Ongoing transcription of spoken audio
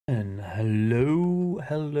Hello,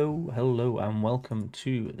 and welcome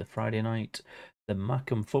to the Friday night, the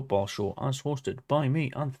Mackem Football Show, as hosted by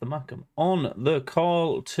me, Anthony Mackem. On the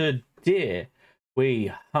call today,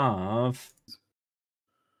 we have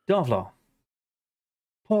Davla,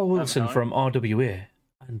 Paul Wilson from RWA,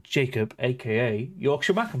 and Jacob, aka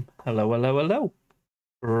Yorkshire Mackem. Hello. We're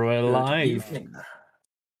live.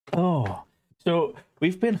 Oh, so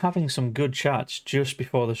we've been having some good chats just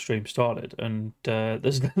before the stream started, and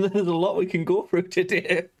there's a lot we can go through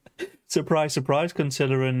today. Surprise,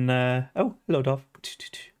 considering... Oh, hello, Dov.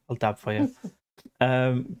 I'll dab for you.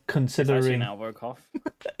 Considering... It's actually an elbow cough.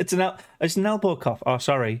 It's an elbow cough. Oh,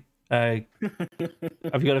 sorry. Have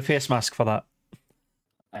you got a face mask for that?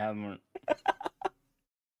 I haven't.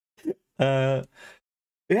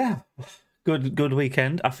 Yeah. Good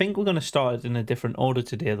weekend. I think we're going to start in a different order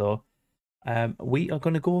today, though. We are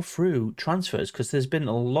going to go through transfers because there's been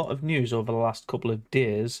a lot of news over the last couple of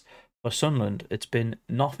days for Sunderland. It's been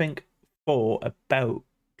nothing for about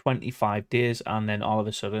 25 days, and then all of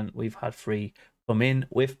a sudden we've had 3 come in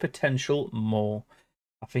with potential more.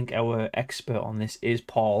 I think our expert on this is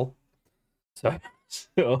Paul. So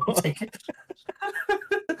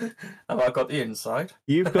Have I got the insight?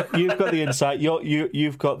 You've got the insight.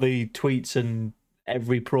 You've got the tweets and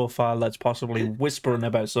every profile that's possibly whispering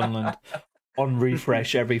about Sunderland on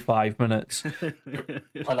refresh every 5 minutes.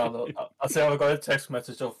 I know. I say I got a text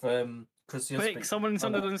message of Christian. Quick, someone in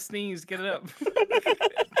Sunderland sneezed. Get it up.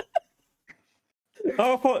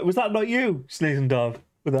 Oh, I thought, was that not you, sneezing dog,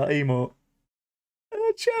 with that emote?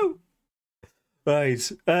 Joe.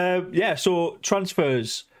 Right. Yeah. So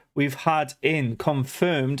transfers. We've had in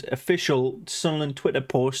confirmed official Sunderland Twitter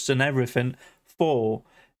posts and everything for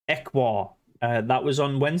Ekwar. That was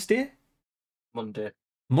on Wednesday? Monday.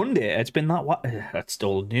 It's been that... That's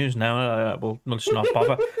old news now. We'll just not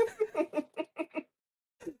bother.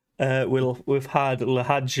 We've had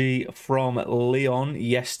Lahadji from Leon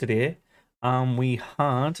yesterday. And we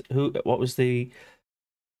had... What was the...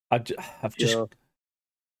 I've just...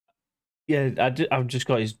 Yeah, I've just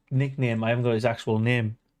got his nickname. I haven't got his actual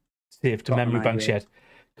name saved to memory banks yet.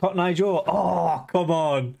 Cotton Eye Joe. Oh, come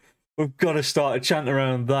on. We've got to start a chant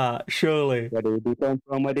around that, surely. Where did you come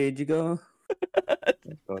from? Where did you go?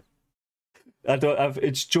 I don't have...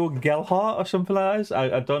 It's Joe Gelhart or something like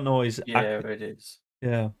that. I don't know his... Yeah, it is.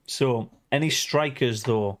 Yeah. So, any strikers,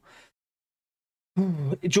 though?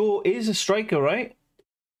 Joe is a striker, right?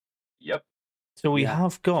 Yep. So we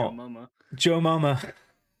have got... Joe Mama.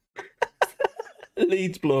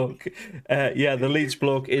 Leeds bloke. The Leeds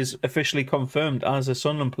bloke is officially confirmed as a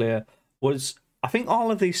Sunderland player. I think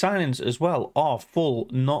all of these signings as well are full,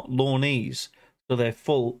 not loanees. So they're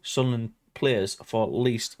full Sunderland players for at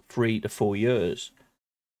least 3 to 4 years.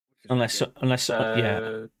 Unless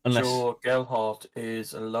Joe Gelhart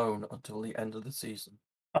is alone until the end of the season.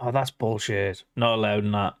 Oh, that's bullshit. Not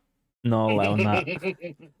allowing that.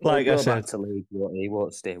 Like I said, he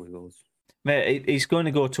won't stay with us. Mate, he's going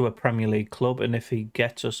to go to a Premier League club, and if he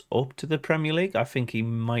gets us up to the Premier League, I think he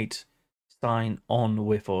might sign on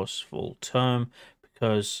with us full term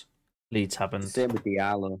because Leeds haven't. Same with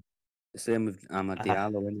Diallo. Same with Amad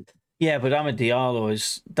Diallo, isn't it? Yeah, but Amad Diallo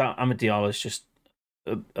is just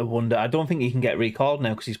a wonder. I don't think he can get recalled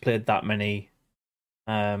now because he's played that many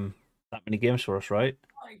games for us, right?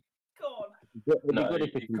 Oh my God! No, he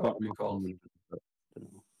can't recall.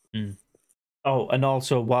 Oh, and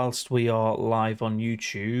also, whilst we are live on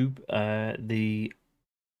YouTube, the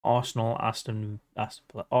Arsenal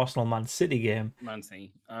Man City game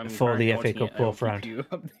for the FA Cup fourth round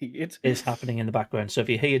is happening in the background. So if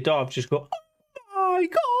you hear dogs, just go, "Oh my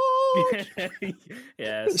God!"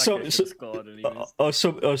 Yeah, it's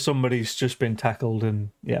like or somebody's just been tackled,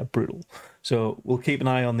 and yeah, brutal. So we'll keep an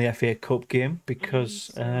eye on the FA Cup game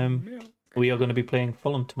because we are going to be playing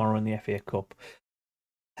Fulham tomorrow in the FA Cup.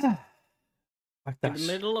 The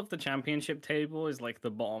middle of the championship table is like the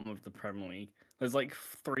bottom of the Premier League. There's like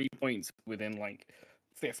 3 points within like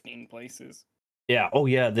 15 places. Yeah. Oh,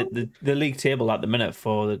 yeah. The league table at the minute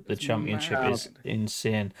for the championship is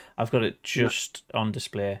insane. I've got it just on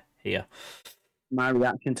display here. My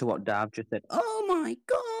reaction to what Dav just said. Oh my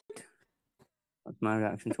God! That's my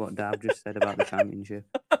reaction to what Dav just said about the championship.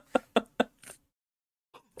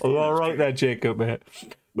 Oh, all right there, Jacob, mate.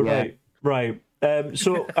 Yeah. Right.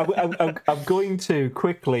 So I'm going to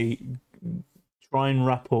quickly try and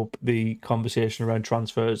wrap up the conversation around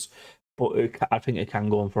transfers, but I think it can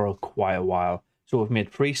go on for quite a while. So we've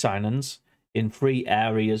made 3 signings in 3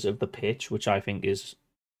 areas of the pitch, which I think is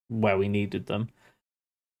where we needed them.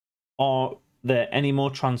 Are there any more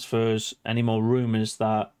transfers, any more rumours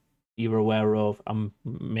that you're aware of? I'm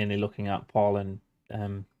mainly looking at Paul and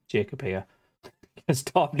Jacob here, because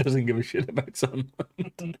Tom doesn't give a shit about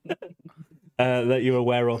Sunderland. That you're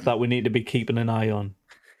aware of that we need to be keeping an eye on.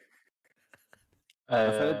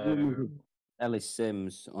 I've heard rumours of Ellis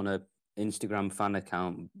Sims on a Instagram fan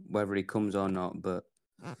account, whether he comes or not, but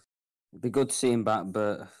it'd be good to see him back,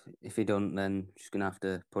 but if he don't, then just going to have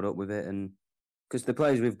to put up with it. And because the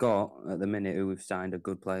players we've got at the minute who we've signed are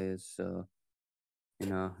good players, so, you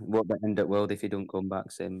know, it won't end up well if he don't come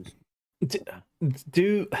back, Sims.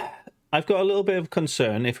 I've got a little bit of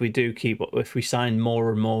concern if we sign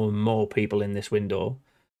more and more people in this window.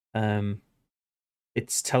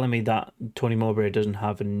 It's telling me that Tony Mowbray doesn't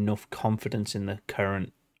have enough confidence in the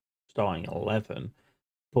current starting 11,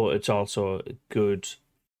 but it's also good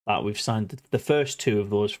that we've signed the first two of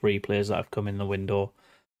those three players that have come in the window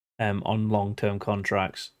on long-term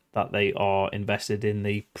contracts, that they are invested in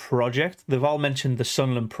the project. They've all mentioned the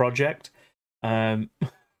Sunderland project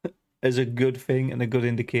as a good thing and a good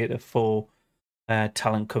indicator for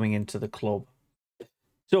talent coming into the club.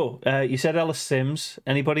 So, you said Ellis Sims.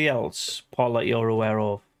 Anybody else, Paul, that you're aware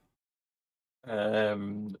of?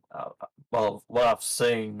 Well, what I've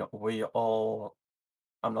seen,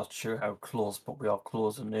 I'm not sure how close, but we are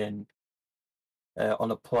closing in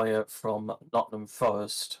on a player from Nottingham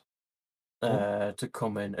Forest to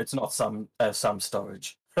come in. It's not Sam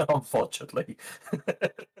Sturridge, unfortunately.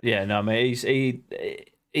 Yeah, no, mate.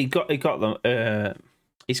 He got them.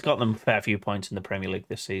 He's got them a fair few points in the Premier League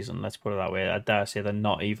this season. Let's put it that way. I dare say they're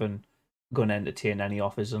not even going to entertain any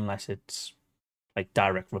offers unless it's like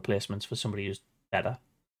direct replacements for somebody who's better.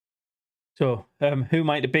 So, who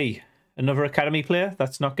might it be? Another academy player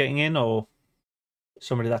that's not getting in, or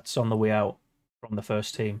somebody that's on the way out from the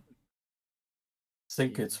first team? I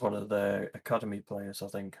think it's one of the academy players, I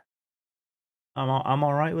think. I'm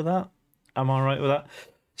all right with that. I'm all right with that.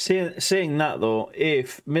 Saying that, though,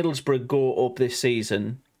 if Middlesbrough go up this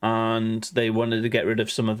season and they wanted to get rid of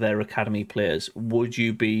some of their academy players, would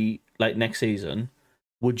you be, like next season,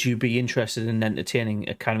 would you be interested in entertaining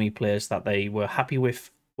academy players that they were happy with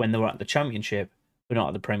when they were at the Championship, but not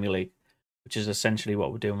at the Premier League? Which is essentially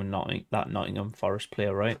what we're doing with that Nottingham Forest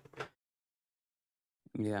player, right?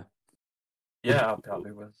 Yeah. Yeah, I'd be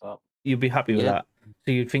happy with that. You'd be happy with that.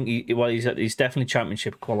 So you'd think he's definitely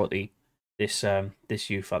Championship quality. This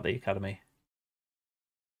youth at the academy.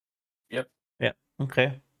 Yep. Yeah.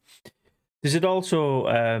 Okay. Does it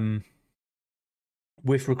also,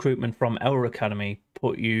 with recruitment from our academy,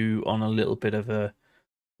 put you on a little bit of a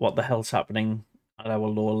what the hell's happening at our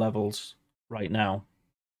lower levels right now?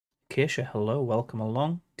 Keisha, hello, welcome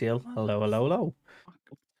along. Dale, hello.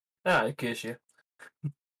 Ah, Keisha.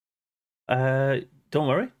 Don't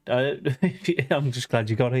worry. I'm just glad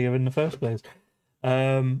you got here in the first place.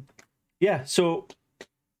 Yeah, so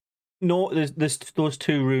no, there's those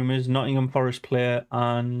two rumours: Nottingham Forest player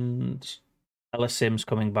and Ellis Sims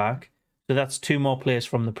coming back. So that's two more players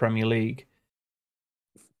from the Premier League.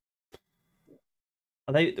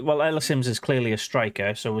 Well, Ellis Sims is clearly a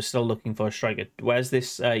striker, so we're still looking for a striker. Where's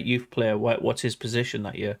this youth player? What's his position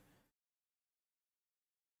that year?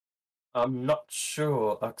 I'm not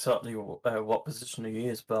sure exactly what position he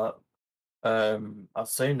is, but I've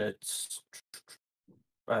seen it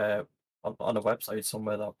on a website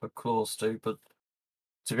somewhere that we're close to. But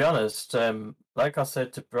to be honest, like I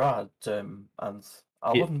said to Brad, and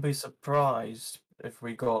I wouldn't be surprised if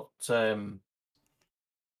we got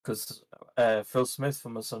because Phil Smith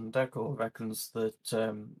from the Sun Deco reckons that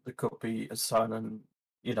there could be a signing.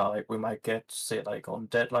 You know, like we might get say like on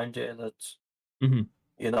deadline day that you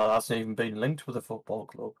know hasn't even been linked with a football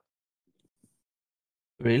club.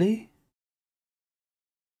 Really?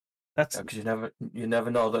 That's because you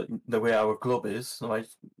never know that the way our club is.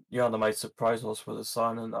 They might surprise us with a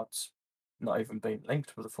signing that's not even been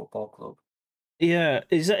linked with a football club. Yeah,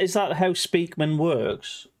 is that how Speakman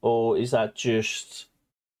works, or is that just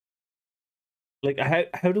like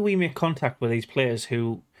how do we make contact with these players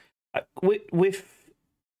who, with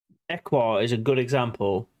Ekwar is a good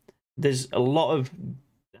example. There's a lot of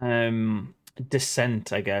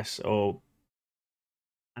dissent, I guess, or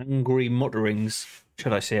angry mutterings,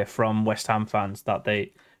 should I say, from West Ham fans that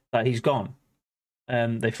he's gone.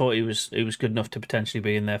 They thought he was good enough to potentially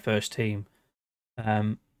be in their first team,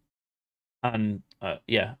 and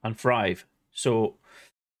thrive. So,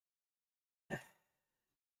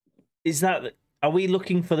 are we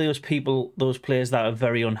looking for those players that are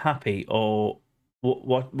very unhappy, or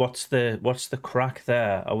what's the crack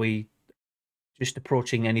there? Are we just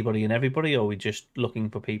approaching anybody and everybody, or are we just looking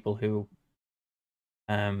for people who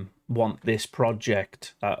want this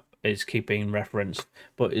project that is keeping referenced,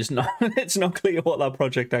 but it's not clear what that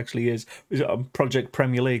project actually is? Is it a Project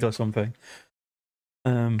Premier League or something?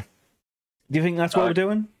 Do you think that's what we're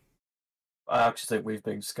doing? I actually think we've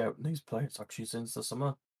been scouting these players actually since the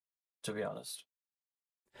summer, to be honest.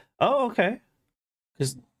 Oh, okay.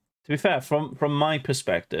 Because to be fair, from my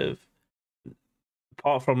perspective,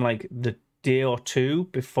 apart from like the day or two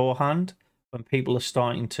beforehand, when people are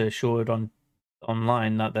starting to show it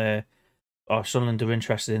online that they're Sunderland are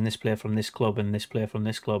interested in this player from this club and this player from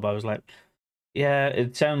this club, I was like, yeah,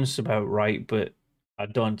 it sounds about right, but I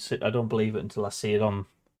don't believe it until I see it on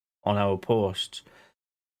our posts.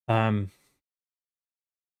 Yeah,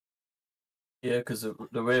 because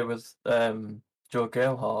the way with Joe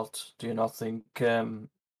Gerhardt, do you not think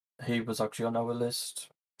he was actually on our list,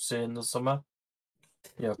 say in the summer?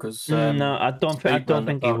 Yeah, because no, I don't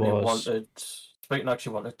think he was. Speaking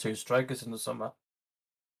actually wanted 2 strikers in the summer.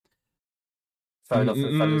 Fair enough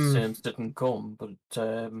if Ellis Sims didn't come, but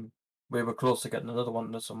we were close to getting another one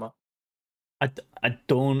in the summer. I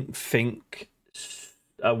don't think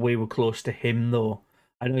we were close to him though.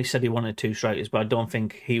 I know he said he wanted 2 strikers, but I don't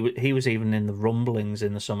think he was even in the rumblings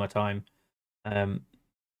in the summertime.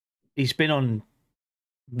 He's been on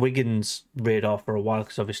Wigan's radar for a while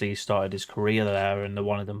because obviously he started his career there and they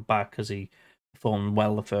wanted him back because he performed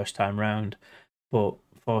well the first time round. But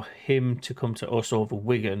for him to come to us over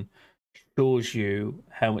Wigan shows you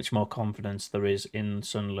how much more confidence there is in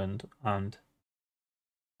Sunderland and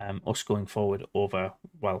us going forward over,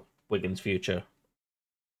 well, Wigan's future.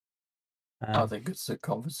 I think it's a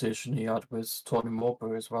conversation he had with Tony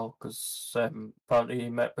Mowbray as well, because apparently he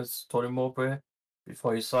met with Tony Mowbray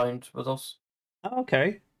before he signed with us.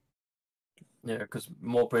 Okay. Yeah, because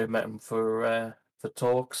Mowbray met him for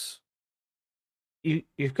talks.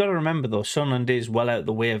 You've got to remember though, Sunderland is well out of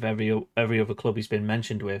the way of every other club he's been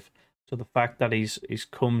mentioned with. So the fact that he's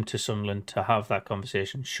come to Sunderland to have that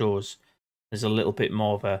conversation shows there's a little bit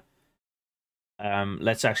more of a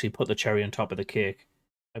let's actually put the cherry on top of the cake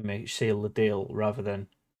and seal the deal rather than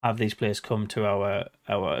have these players come to our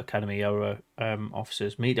academy, our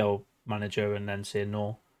officers, meet our manager and then say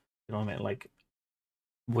no. You know what I mean? Like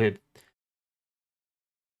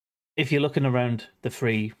if you're looking around the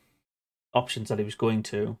 3 options that he was going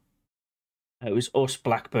to, it was us,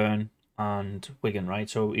 Blackburn, and Wigan, right?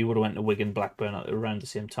 So he would have went to Wigan, Blackburn at around the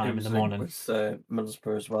same time in the morning. With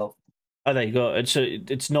Middlesbrough as well. Oh, there you go.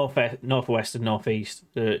 It's northwest and northeast.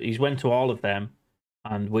 He's went to all of them,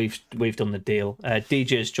 and we've done the deal.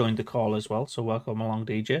 DJ's joined the call as well, so welcome along,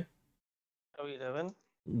 DJ. How are you doing?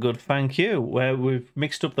 Good, thank you. We've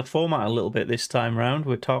mixed up the format a little bit this time round.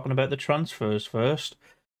 We're talking about the transfers first.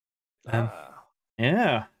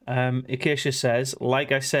 Yeah. Acacia says,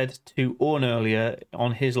 like I said to Owen earlier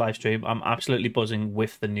on his live stream, I'm absolutely buzzing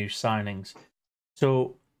with the new signings.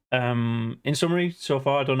 So, in summary, so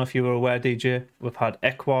far, I don't know if you were aware, DJ, we've had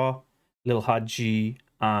Ekwa, Lil Hadji,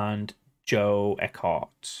 and Joe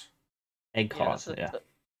Eckhart. Yeah.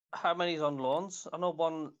 How many's on loans? I know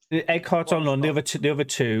one. Eckhart's on loan. The other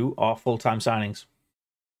two are full-time signings.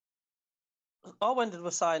 Oh, when did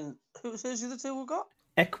we sign? Who's the other 2 we got?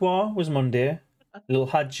 Ekwa was Monday. Lil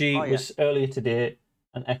Hadji was earlier today,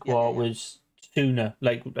 and Ekwa was sooner,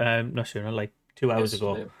 like not sooner, like 2 hours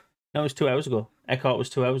ago. No, it was 2 hours ago. Eckhart was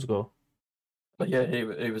 2 hours ago. But yeah, he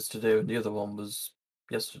was today, and the other one was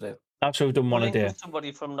yesterday. That's what we've done one a day. We're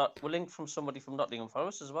linked from somebody from Nottingham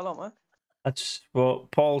Forest as well, aren't we? That's what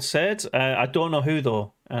Paul said. I don't know who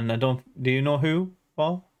though, and I don't. Do you know who,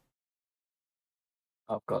 Paul?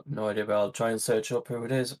 I've got no idea, but I'll try and search up who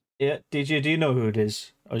it is. Yeah, DJ, do you know who it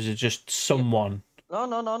is, or is it just someone? No.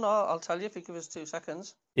 I'll tell you if you give us 2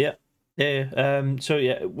 seconds. Yeah. So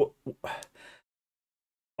yeah, we're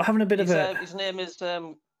having a bit of a. His name is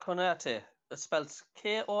Konate. It's spelled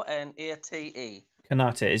Konate.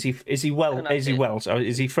 Konate. Is he well? Konate. Is he Welsh? Or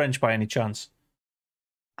is he French by any chance?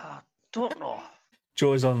 I don't know.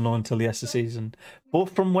 Joe's on loan till the end of the season.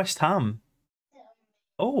 Both from West Ham.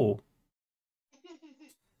 Oh.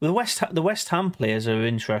 The West Ham players are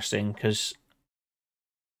interesting because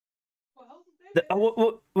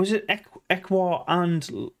what was it? Ekwa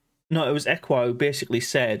and no, it was Ekwa who basically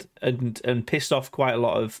said and pissed off quite a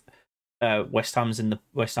lot of West Ham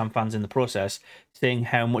fans in the process, saying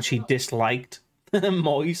how much he disliked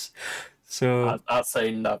Moyes. So I've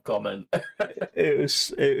seen that comment. it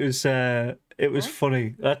was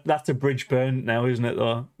funny. That's a bridge burned now, isn't it?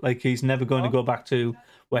 Though, like he's never going to go back to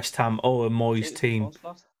West Ham or a Moyes team.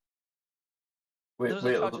 Wait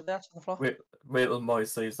till Moyes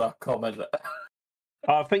sees that comment.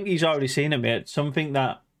 I think he's already seen it, mate. Something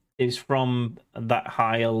that is from that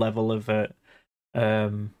higher level of a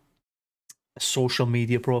social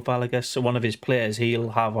media profile, I guess. So one of his players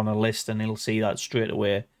he'll have on a list and he'll see that straight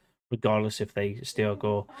away, regardless if they stay or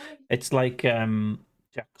go. It's like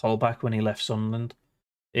Jack Colback when he left Sunderland.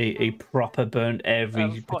 He proper burnt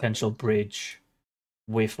every potential bridge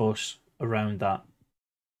with us around that.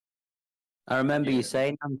 I remember Yeah. you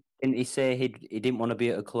saying, didn't he say he didn't want to be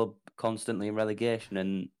at a club constantly in relegation,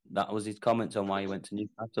 and that was his comments on why he went to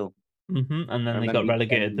Newcastle. And then I they remember got you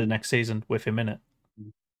relegated saying- the next season with him in it.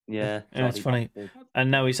 Yeah, Yeah, it's funny. bastard.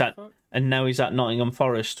 And now he's at Nottingham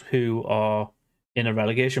Forest, who are in a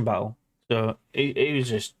relegation battle. So he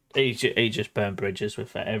just burned bridges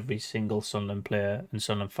with every single Sunderland player and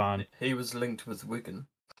Sunderland fan. He was linked with Wigan.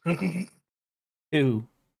 Who?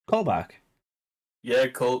 Callback. Yeah,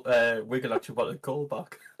 Wigan actually wanted a call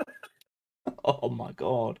back. Oh my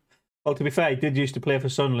god. Well, to be fair, he did used to play for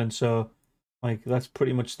Sunderland, so like that's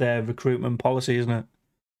pretty much their recruitment policy, isn't it?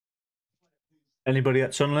 Anybody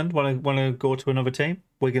at Sunderland want to go to another team?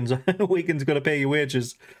 Wigan's Wigan's got to pay your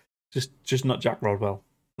wages, just not Jack Rodwell.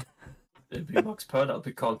 It'd be Max Power that'll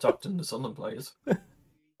be contacting the Sunderland players. To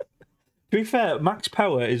be fair, Max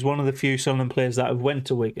Power is one of the few Sunderland players that have went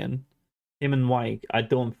to Wigan. Him and White, I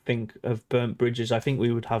don't think have burnt bridges. I think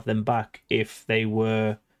we would have them back if they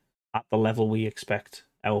were at the level we expect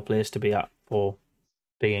our players to be at for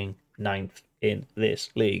being 9th in this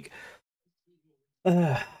league.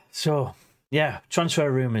 So, yeah, transfer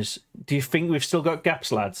rumours. Do you think we've still got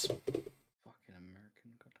gaps, lads? Fucking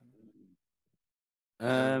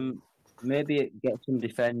American. Maybe get some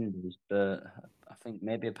defenders, but I think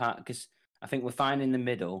maybe apart because I think we're fine in the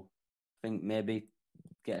middle. I think maybe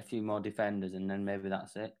get a few more defenders, and then maybe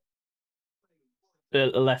that's it.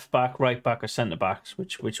 A left back, right back, or centre backs?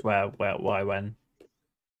 Which, where, why, when?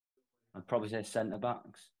 I'd probably say centre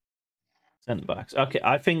backs. Centre backs. Okay,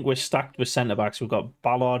 I think we're stacked with centre backs. We've got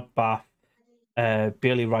Ballard, Bath,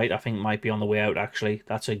 Bailey Wright. I think might be on the way out. Actually,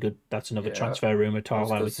 that's another Yeah, transfer rumour. I was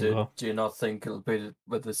Where gonna we say, can go. do you not think it'll be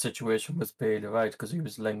with the situation with Bailey Wright because he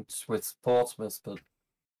was linked with Portsmouth, but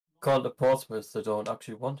called to Portsmouth, they don't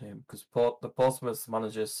actually want him because the Portsmouth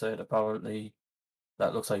manager said apparently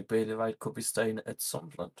that looks like Bailey Wright could be staying at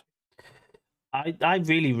Sunderland. I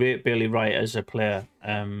really rate Bailey Wright as a player.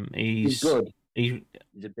 He's good. He's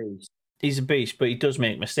a beast. He's a beast, but he does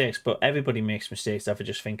make mistakes. But everybody makes mistakes. I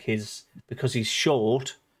just think because he's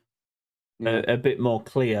short, a bit more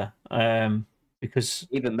clear. Because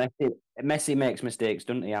even Messi makes mistakes,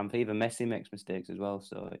 doesn't he? Amp? Even Messi makes mistakes as well.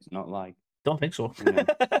 So it's not like don't think so.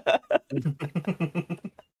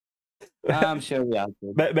 I'm sure we have.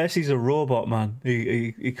 Messi's a robot, man.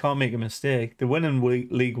 He can't make a mistake. They're winning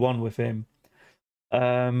League One with him.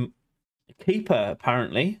 Keeper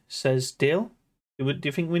apparently says Dale. Do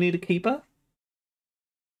you think we need a keeper?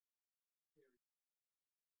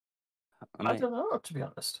 I don't know, to be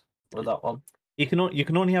honest, with that one. You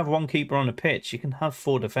can only have one keeper on a pitch. You can have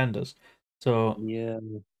 4 defenders. So yeah,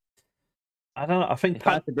 I don't know. I think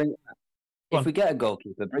if we get a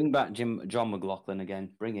goalkeeper, bring back John McLaughlin again.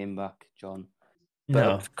 Bring him back, John. But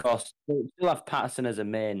no. of course, we'll still have Patterson as a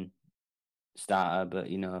main starter. But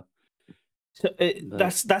you know, so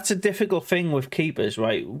that's a difficult thing with keepers,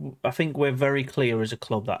 right? I think we're very clear as a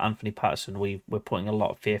club that Anthony Patterson, we're putting a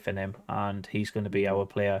lot of faith in him, and he's going to be our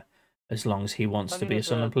player as long as he wants to be a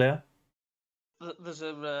Sunderland player. There's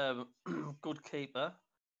a good keeper,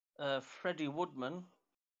 Freddie Woodman.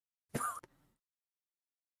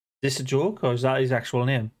 Is this a joke, or is that his actual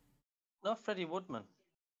name? No, Freddie Woodman.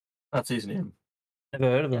 That's his name. Never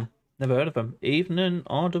heard of him. Never heard of him. Evening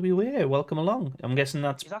RWA, welcome along. I'm guessing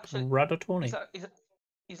that's Brad or Tony.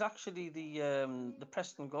 He's actually the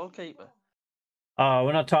Preston goalkeeper. Oh,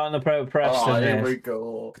 we're not talking about Preston. Oh, here we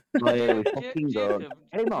go. Jacob, do you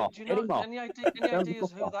know any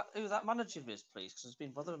ideas who that manager is, please? Because it's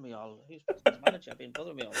been bothering me all. Who's Preston's manager? Been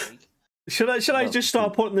bothering me all week. Should I just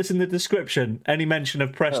start putting this in the description? Any mention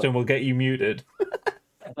of Preston will get you muted.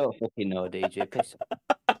 I don't fucking know, DJ. Piss.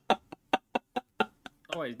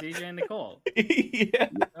 Oh, wait, DJ in the call? Yeah.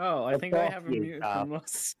 Oh, I think I have him muted from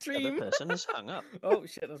last stream. The person is hung up. Oh,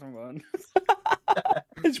 shit, that's wrong one.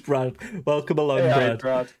 It's Brad. Welcome along,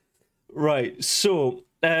 Brad. Right, so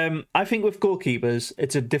I think with goalkeepers,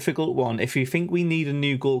 it's a difficult one. If you think we need a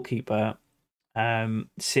new goalkeeper,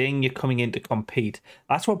 saying you're coming in to compete,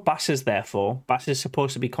 that's what Bass is there for. Bass is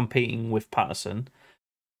supposed to be competing with Patterson.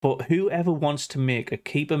 But whoever wants to make a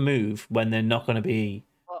keeper move when they're not going to be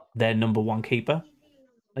their number one keeper?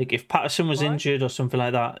 Like, if Patterson was injured or something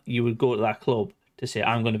like that, you would go to that club to say,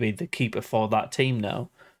 I'm going to be the keeper for that team now.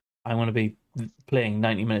 I'm going to be playing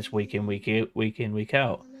 90 minutes week in, week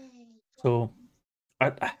out. So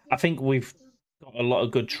I think we've got a lot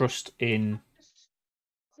of good trust in...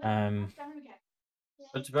 But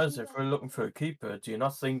to be honest, if we're looking for a keeper, do you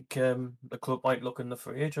not think the club might look in the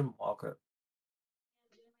free agent market?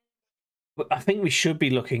 I think we should be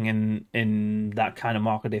looking in that kind of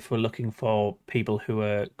market if we're looking for people who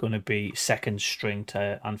are going to be second string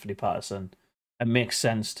to Anthony Patterson. It makes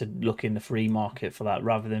sense to look in the free market for that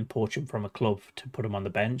rather than poach him from a club to put him on the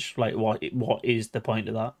bench. Like, what is the point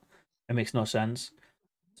of that? It makes no sense.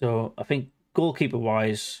 So I think goalkeeper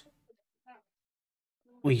wise,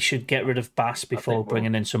 we should get rid of Bass before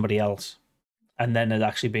bringing in somebody else, and then it'd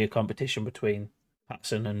actually be a competition between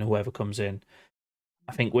Patterson and whoever comes in.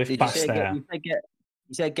 I think with Bass there, you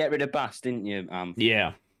said get rid of Bass, didn't you?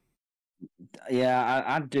 Yeah. Yeah,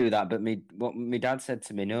 I'd do that, but what my dad said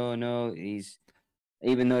to me, no,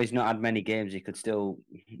 even though he's not had many games, he could still,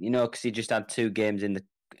 because he just had 2 games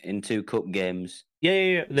in 2 cup games.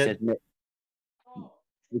 Yeah. He said,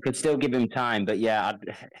 we could still give him time, but yeah,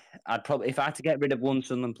 I'd probably, if I had to get rid of one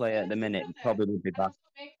Sunderland player at the minute, it probably would be Bass.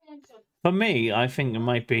 For me, I think it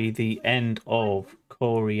might be the end of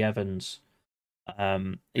Corey Evans.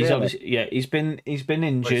 He's obviously he's been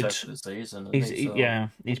injured.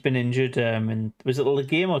 He's been injured. And was it the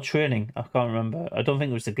game or training? I can't remember. I don't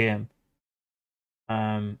think it was the game.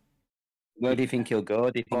 Where do you think he'll go?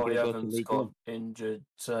 Do you think Corey he'll Evans got injured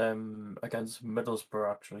against Middlesbrough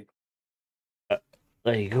actually.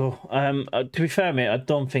 There you go. To be fair, mate, I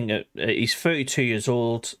don't think that he's 32 years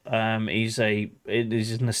old. He's an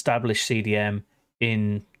established CDM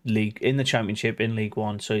in the Championship in League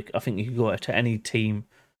One. So I think you can go to any team,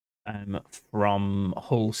 from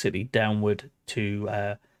Hull City downward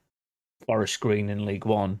to Forest Green in League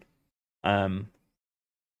One,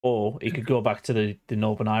 or he could go back to the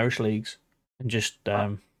Northern Irish leagues and just.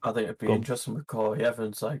 I think it'd be interesting with Corey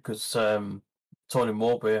Evans, like because. Tony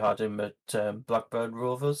Mowbray had him at Blackburn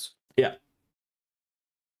Rovers. Yeah.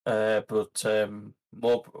 But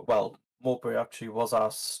Mowbray actually was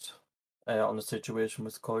asked on the situation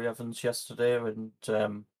with Corey Evans yesterday, and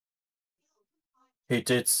he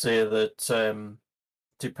did say that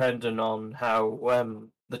depending on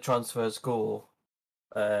how the transfers go,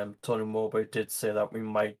 Tony Mowbray did say that we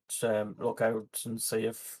might look out and see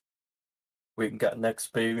if we can get an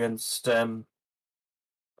experienced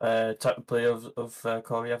type of player of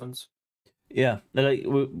Corey Evans. Yeah, like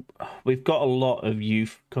we've got a lot of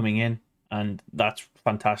youth coming in, and that's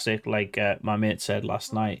fantastic. Like my mate said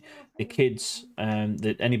last night, the kids,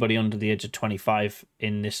 that anybody under the age of 25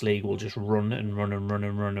 in this league will just run and run and run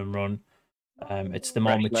and run and run. It's the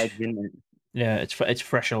more it's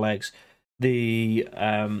fresher legs. The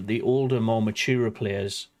older, more mature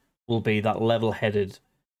players will be that level-headed.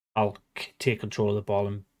 I'll take control of the ball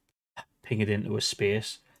and ping it into a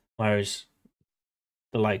space. Whereas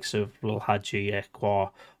the likes of Lil Hadji,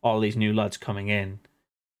 Ekwa, all these new lads coming in,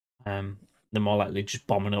 they're more likely just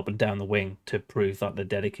bombing up and down the wing to prove that they're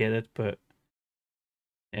dedicated. But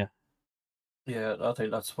yeah. Yeah, I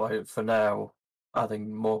think that's why for now, I think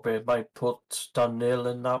Mowbray might put Dan Neil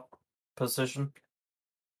in that position.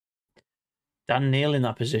 Dan Neil in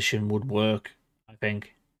that position would work, I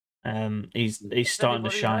think. He's starting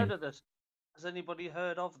to shine. Has anybody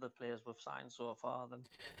heard of the players we've signed so far? Then,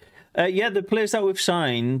 yeah, the players that we've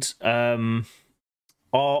signed are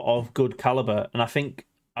of good caliber, and I think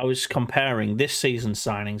I was comparing this season's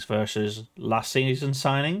signings versus last season's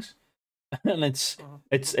signings, and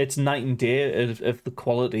it's night and day of the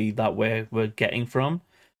quality that we're getting from.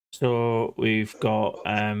 So we've got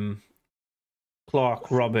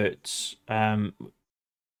Clark Roberts.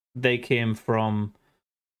 They came from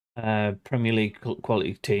Premier League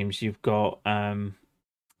quality teams. You've got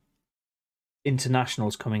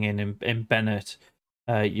internationals coming in Bennett.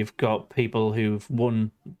 You've got people who've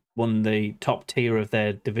won the top tier of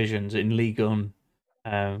their divisions in League One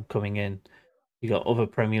coming in. You got other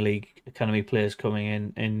Premier League academy players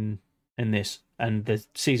coming in this, and the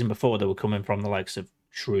season before they were coming from the likes of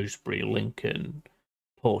Shrewsbury, Lincoln,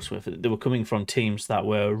 Portsmouth. They were coming from teams that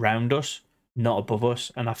were around us, not above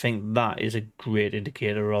us, and I think that is a great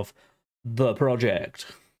indicator of the project.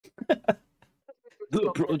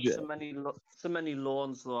 The project. So many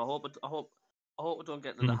loans, though. I hope we don't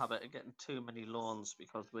get into the habit of getting too many loans,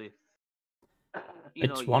 because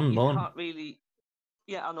one loan. Can't really.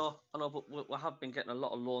 Yeah, I know, but we have been getting a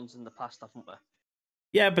lot of loans in the past, haven't we?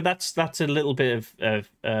 Yeah, but that's a little bit of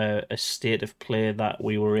a state of play that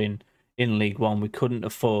we were in League One. We couldn't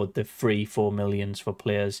afford the 3-4 millions for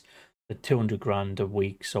players, the 200 grand a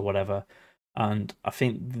week or whatever. And I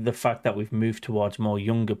think the fact that we've moved towards more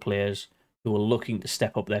younger players who are looking to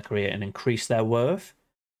step up their career and increase their worth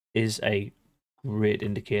is a great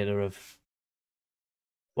indicator of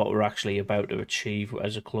what we're actually about to achieve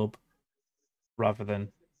as a club, rather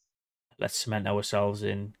than let's cement ourselves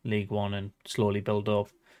in League One and slowly build up.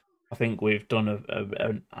 I think we've done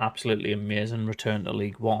an absolutely amazing return to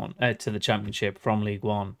League One, to the Championship from League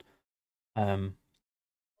One.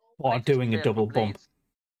 While doing a double bump.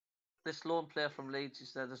 This loan player from Leeds, you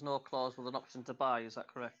said there's no clause with an option to buy. Is that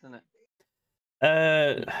correct, isn't it?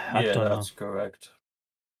 I don't know. That's correct.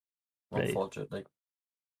 Unfortunately.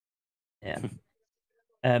 Yeah.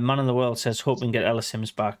 Man in the World says, hope we can get Ellis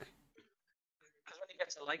Sims back. Because when you get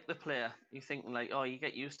to like the player, you think like, oh, you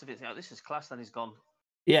get used to it. Oh, this is class. Then he's gone.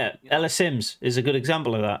 Yeah, Ellis Sims is a good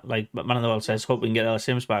example of that. Like Man in the World says, hope we can get Ellis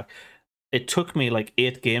Sims back. It took me like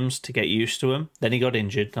 8 games to get used to him. Then he got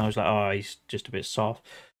injured, and I was like, oh, he's just a bit soft.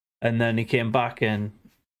 And then he came back, and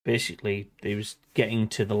basically he was getting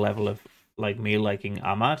to the level of like me liking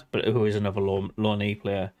Ahmad, but who is another loanee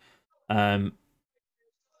player. But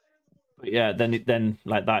yeah, then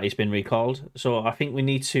like that, he's been recalled. So I think we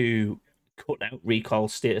need to cut out recall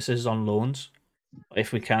statuses on loans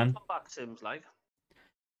if we can. Back Sims like.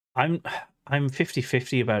 I'm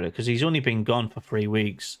 50-50 about it because he's only been gone for 3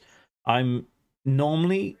 weeks. I'm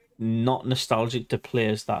normally not nostalgic to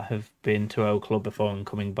players that have been to our club before and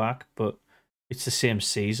coming back, but it's the same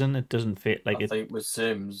season. It doesn't fit like I think with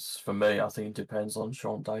Sims, for me, I think it depends on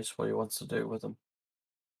Sean Dyche what he wants to do with him.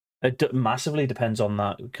 It massively depends on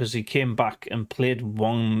that because he came back and played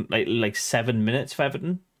one like 7 minutes for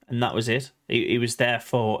Everton, and that was it. He was there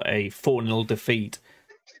for a 4-0 defeat,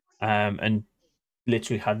 and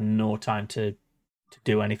literally had no time to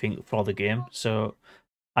do anything for the game. So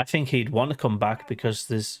I think he'd want to come back because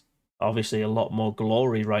there's obviously a lot more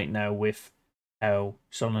glory right now with how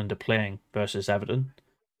Sunderland are playing versus Everton,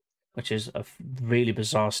 which is a really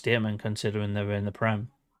bizarre statement considering they're in the Prem.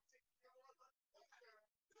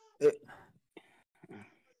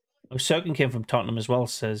 Oh, Serkin came from Tottenham as well,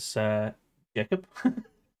 says Jacob.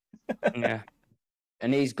 Yeah,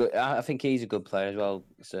 and he's good. I think he's a good player as well,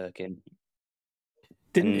 Serkin.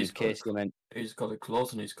 He's got a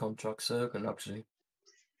clause in his contract, Serkin, actually.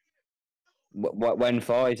 When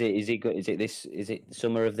for? Is he good? Is it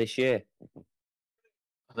summer of this year?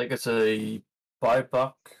 I think it's a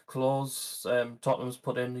buyback clause Tottenham's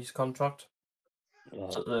put in his contract.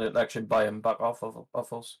 So they actually buy him back off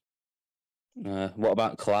us. What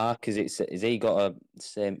about Clark? Is he got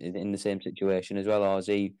in the same situation as well, or is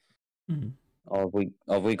he? Or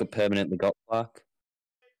have we got permanently got Clark?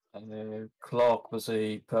 Clark was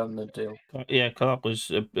a permanent deal. Yeah, Clark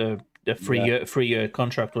was a 3-year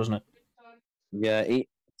contract, wasn't it? Yeah,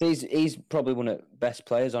 he's probably one of the best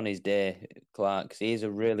players on his day, Clark. 'Cause he's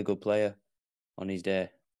a really good player on his day.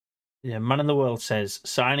 Yeah, Man in the World says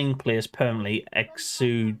signing players permanently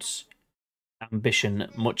exudes ambition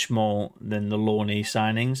much more than the loanee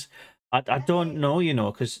signings. I don't know,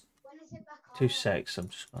 because 2 secs. I'm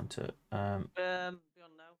just going to beyond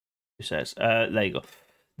now. 2 secs. There you go.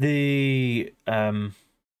 The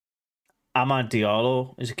Amad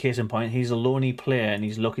Diallo is a case in point. He's a loanee player and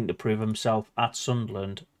he's looking to prove himself at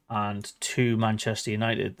Sunderland and to Manchester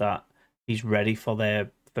United that he's ready for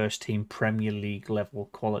their first team Premier League level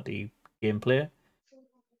quality gameplay,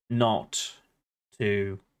 not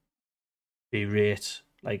to berate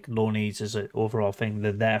like loanees as an overall thing.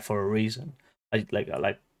 They're there for a reason. Like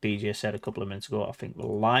DJ said a couple of minutes ago, I think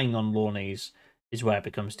relying on loanees is where it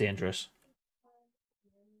becomes dangerous.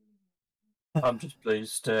 I'm just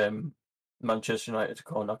pleased Manchester United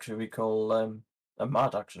can't actually recall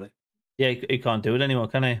Ahmad, actually. Yeah, he can't do it anymore,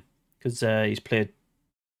 can he? Because he's played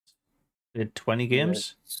 20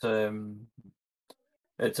 games. Yeah,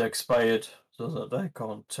 it's expired, so that they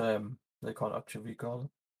can't actually recall it.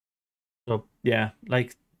 So yeah,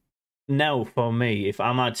 like now for me, if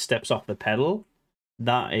Ahmad steps off the pedal,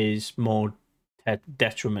 that is more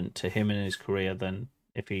detriment to him in his career than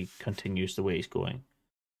if he continues the way he's going.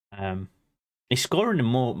 He's scoring in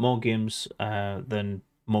more games than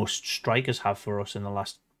most strikers have for us in the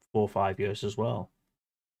last 4 or 5 years as well.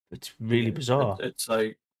 It's really bizarre. It's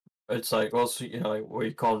like also,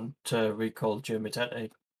 we can't recall Joe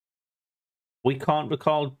Matete. We can't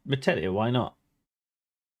recall Matete. Why not?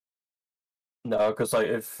 No, because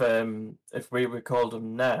if we recalled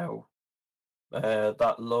him now,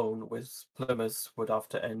 that loan with Plymouth would have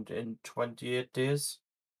to end in 28 days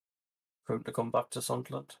for him to come back to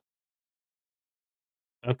Sunderland.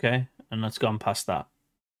 Okay, and that's gone past that.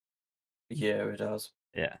 Yeah, it has.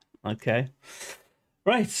 Yeah. Okay.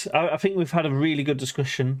 Right. I think we've had a really good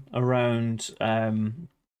discussion around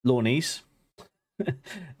loanees,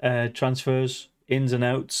 transfers, ins and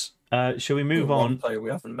outs. Shall we move on? One player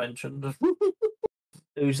we haven't mentioned.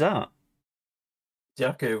 Who's that?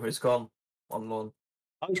 Yaku is gone on loan.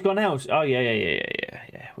 Oh, he's gone out. Oh, yeah.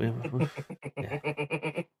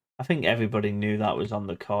 Yeah. I think everybody knew that was on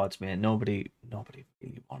the cards, mate. Nobody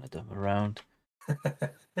really wanted them around.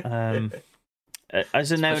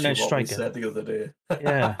 As an out-and-out striker, said the other day.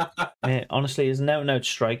 yeah, mate. Honestly, as an out-and-out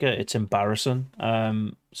striker, it's embarrassing.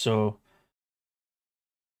 So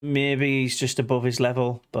maybe he's just above his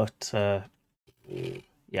level, but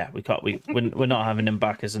yeah, we're not having him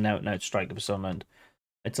back as an out-and-out striker for Sunderland.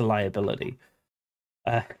 It's a liability.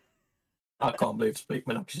 I can't believe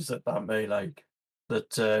Speakman actually said that, mate. Like that,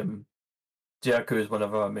 Diaco is one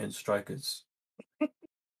of our main strikers.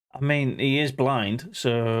 I mean, he is blind,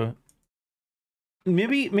 so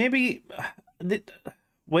maybe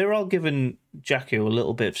we're all giving Jacko a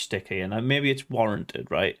little bit of sticky, and maybe it's warranted,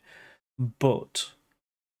 right? But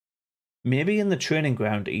maybe in the training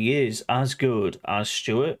ground he is as good as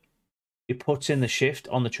Stewart. He puts in the shift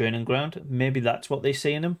on the training ground. Maybe that's what they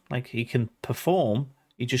see in him. Like, he can perform,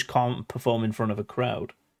 he just can't perform in front of a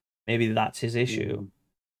crowd. Maybe that's his issue.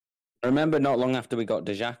 I remember not long after we got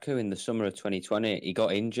Dejaku in the summer of 2020, he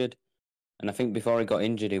got injured. And I think before he got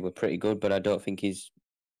injured, he was pretty good, but I don't think he's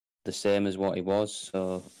the same as what he was.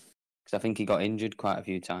 So, because I think he got injured quite a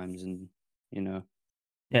few times, and yeah,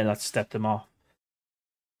 that stepped him off.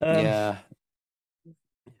 Yeah,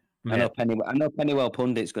 I know Pennywell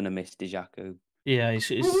Pundit's going to miss Dejaku. Yeah, he's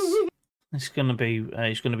going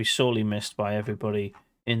to be sorely missed by everybody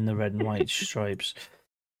in the red and white stripes.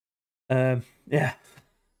 Yeah,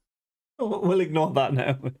 we'll ignore that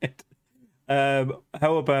now.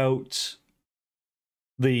 How about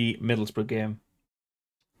the Middlesbrough game?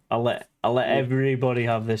 I'll let everybody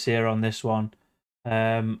have this here on this one.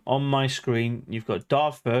 On my screen, you've got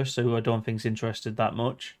Darv first, who I don't think's interested that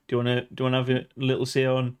much. Do you want to have a little say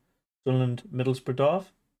on Sunderland Middlesbrough, Darv?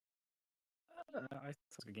 I thought it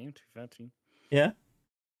was a game, to be fair to you. Yeah.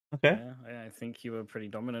 Okay. Yeah, I think you were pretty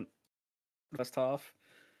dominant first half.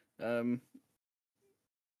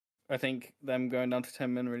 I think them going down to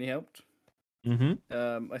 10 men really helped.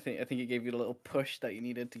 Mm-hmm. I think it gave you a little push that you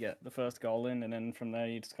needed to get the first goal in, and then from there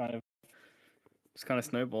you just kind of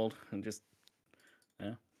snowballed and just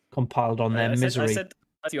compiled on their misery. I said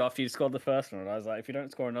to you after you scored the first one, I was like, if you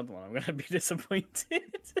don't score another one, I'm gonna be disappointed.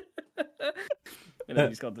 And then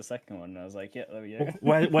you scored the second one, and I was like, yeah, there we go.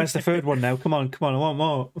 Where's the third one now? Come on, I want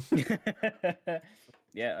more.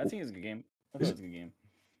 Yeah, I think it was a good game. I thought it was a good game.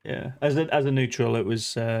 Yeah, as a neutral, it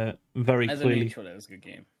was very as clearly. A neutral, it was a good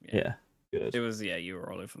game. Yeah, good. It was. Yeah, you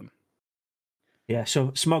were all over them. Yeah, so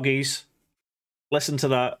Smoggies, listen to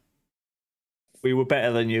that. We were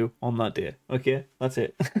better than you on that day. Okay, that's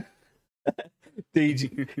it.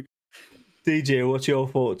 DJ, what's your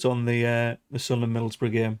thoughts on the Sunderland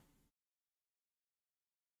Middlesbrough game?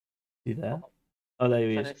 You there? Oh, there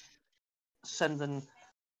he is. Sending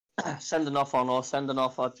off on or sending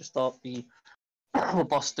off. I just thought we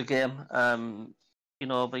bossed the game.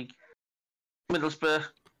 Big Middlesbrough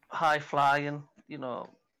high flying.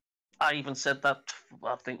 I even said that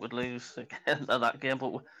I think we'd lose again at that game,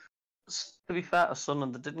 but to be fair to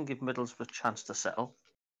Sunderland, they didn't give Middlesbrough a chance to settle.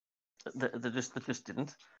 They just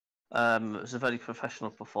didn't. It was a very professional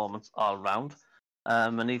performance all round.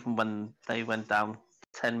 And even when they went down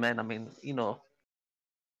 10 men, I mean,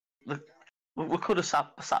 we could have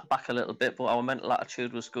sat back a little bit, but our mental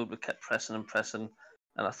attitude was good. We kept pressing, and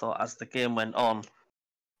I thought as the game went on,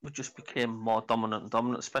 we just became more dominant,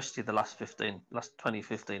 especially the last 20,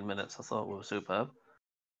 15 minutes. I thought we were superb.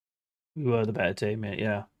 We were the better team, mate.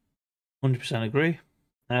 Yeah, 100% agree.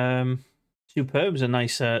 Superb's a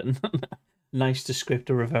nice, nice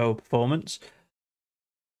descriptor of our performance.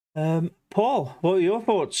 Paul, what are your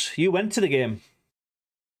thoughts? You went to the game.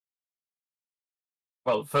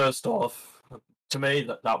 Well, first off, to me,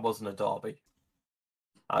 that wasn't a derby.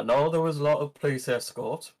 I know there was a lot of police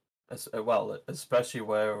escort, especially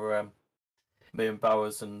where me and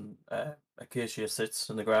Bowers and Acacia sits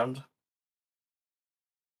in the ground.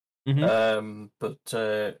 Mm-hmm. But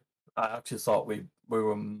I actually thought we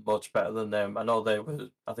were much better than them. I know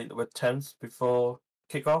I think they were 10th before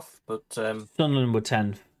kickoff, but Sunderland were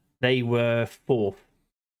 10th. They were 4th.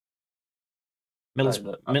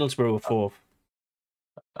 Middlesbrough were 4th.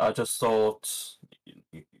 I just thought,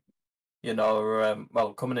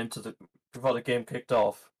 coming into before the game kicked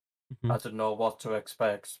off, I didn't know what to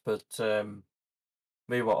expect, but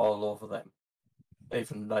we were all over them.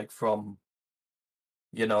 Even from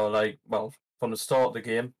the start of the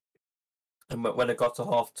game, and when it got to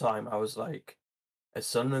half time, I was like, is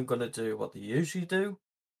Sunderland going to do what they usually do,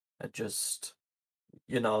 and just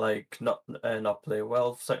not play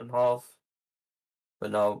well second half?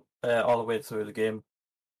 But no, all the way through the game,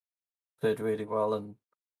 played really well, and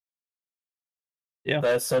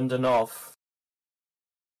they're sending off.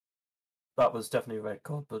 that was definitely a red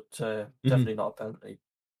card, but definitely not a penalty.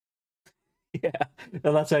 Yeah,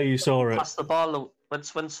 well, that's how you saw it. Pass the ball when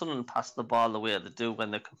Sunderland pass the ball away, they do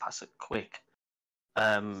when they can pass it quick,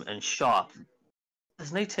 and sharp.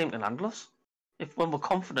 There's no team can handle us. If when we're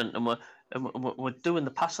confident and we're doing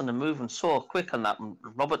the passing and moving so quick on that, and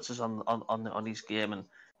Roberts is on his game, and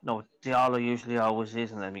Diallo usually always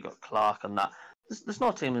is, and then we got Clark and that. There's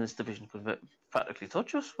no team in this division could practically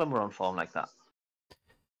touch us when we're on form like that.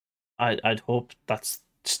 I'd hope that's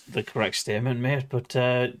the correct statement, mate. But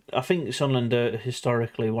I think Sunderland are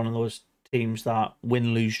historically one of those teams that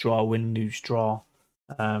win, lose, draw, win, lose, draw.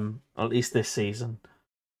 At least this season.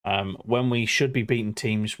 When we should be beating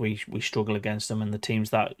teams, we struggle against them, and the teams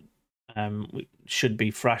that should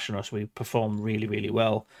be thrashing us, we perform really, really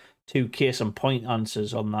well. Two case and point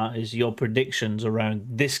answers on that is your predictions around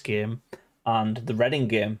this game and the Reading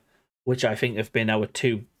game, which I think have been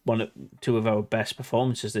two of our best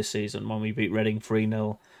performances this season when we beat Reading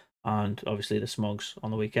 3-0 and obviously the Smogs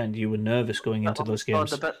on the weekend. You were nervous going into those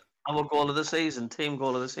games. Our goal of the season, team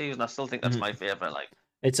goal of the season. I still think that's my favourite.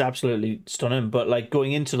 It's absolutely stunning, but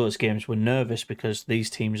going into those games, we're nervous because these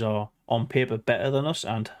teams are on paper better than us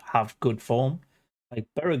and have good form.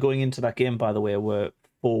 Borough going into that game, by the way, were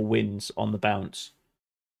 4 wins on the bounce,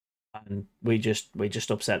 and we just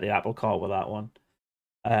upset the apple cart with that one.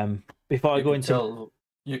 Before I go into,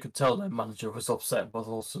 you could tell their manager was upset with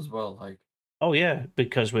us as well. Oh yeah,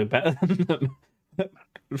 because we're better than them.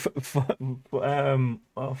 I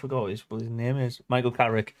forgot what his name is. Michael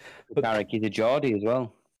Carrick. Carrick, he's a Geordie as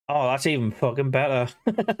well. Oh, that's even fucking better.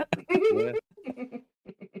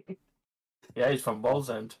 Yeah, he's from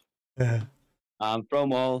Wallsend. I'm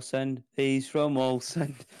from Wallsend. He's from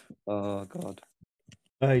Wallsend. Oh God.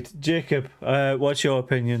 Right, Jacob. What's your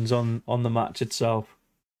opinions on the match itself?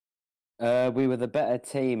 We were the better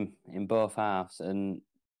team in both halves, and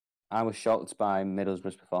I was shocked by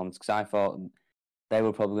Middlesbrough's performance because I thought they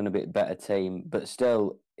were probably going to be a better team. But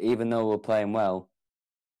still, even though we were playing well,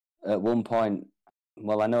 at one point,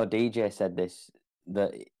 well, I know DJ said this,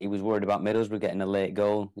 that he was worried about Middlesbrough getting a late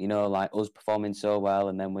goal, us performing so well,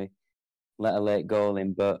 and then we let a late goal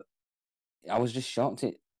in. But I was just shocked.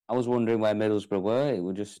 I was wondering where Middlesbrough were. It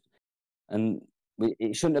was just,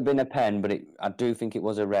 it shouldn't have been a pen, but I do think it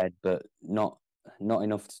was a red, but not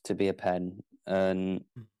enough to be a pen. And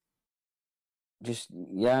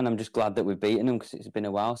and I'm just glad that we've beaten them because it's been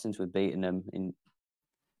a while since we've beaten them in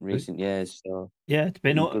recent years. So yeah, it's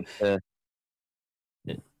been good.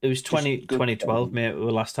 It was 2012, mate. The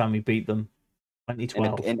last time we beat them,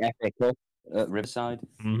 2012 in FA Cup at Riverside.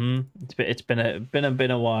 It's been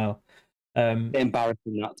a while.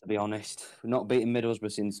 Embarrassing that, to be honest. We've not beaten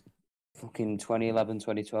Middlesbrough since fucking 2011,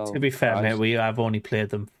 2012. To be fair, mate, we have only played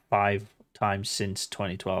them 5 times since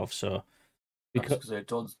 2012. So because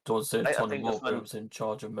don't say Tony Mowbray was in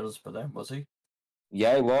charge of Middlesbrough then, was he?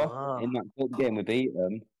 Yeah, he was. In that cup game we beat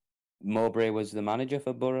them, Mowbray was the manager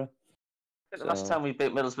for Borough. The last time we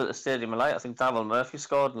beat Middlesbrough at the Stadium of Light, I think Daryl Murphy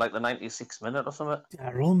scored the 96th minute or something.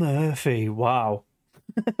 Daryl Murphy, wow.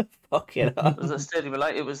 Fucking hell. It was at Stadium of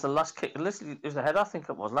Light. It was the last kick. It was the header, I think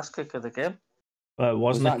it was. Last kick of the game. Well, it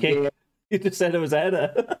wasn't a kick. You just said it was a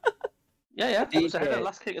header. Yeah. It was a header.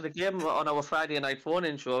 Last kick of the game on our Friday night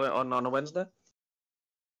phone-in show on a Wednesday.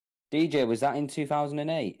 DJ, was that in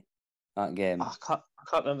 2008? That game? I can't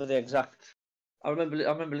remember the exact. I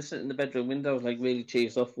remember listening in the bedroom window, really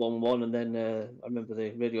cheesed off 1-1, and then I remember the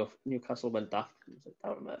radio of Newcastle went daft. It was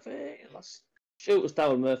Darren Murphy. It was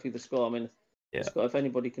Darren Murphy the score. I mean, yeah. Scott, if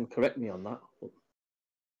anybody can correct me on that.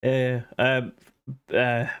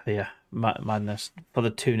 Madness for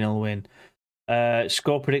the 2-0 win.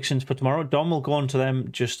 Score predictions for tomorrow. Dom will go on to them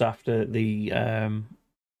just after the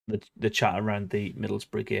chat around the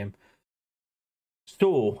Middlesbrough game.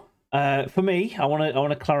 So. For me, I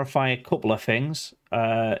want to clarify a couple of things.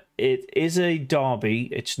 It is a derby.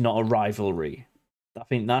 It's not a rivalry. I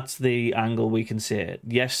think that's the angle we can see it.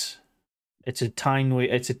 Yes, it's a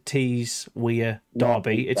Tees Weir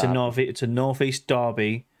derby. It's a northeast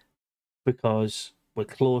derby because we're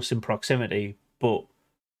close in proximity, but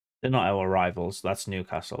they're not our rivals. That's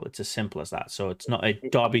Newcastle. It's as simple as that. So it's not a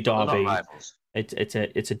derby.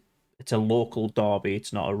 It's a local derby.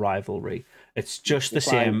 It's not a rivalry. It's just the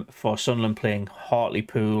same for Sunderland playing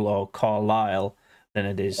Hartlepool or Carlisle than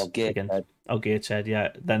it is Gateshead. Yeah,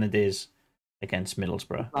 than it is against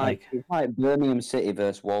Middlesbrough. It's like Birmingham City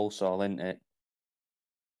versus Walsall, isn't it?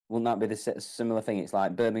 Wouldn't that be the similar thing? It's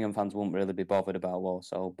like Birmingham fans wouldn't really be bothered about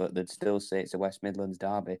Walsall, but they'd still say it's a West Midlands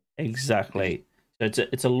derby. Exactly. So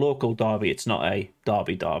it's a local derby. It's not a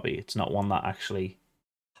derby. It's not one that actually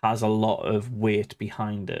has a lot of weight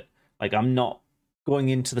behind it. I'm not going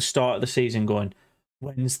into the start of the season going,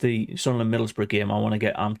 when's the Sunderland Middlesbrough game? I want to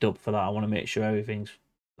get amped up for that. I want to make sure everything's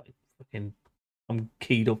like fucking. I'm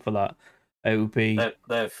keyed up for that. It would be.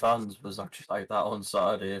 Their fans was actually like that on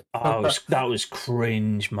Saturday. Oh, that was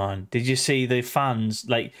cringe, man. Did you see the fans?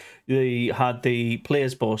 Like, they had the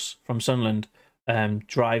players' bus from Sunderland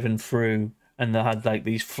driving through, and they had like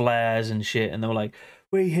these flares and shit, and they were like,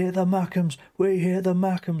 "We hear the Mackhams, we hear the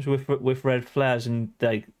Mackhams," with red flares, and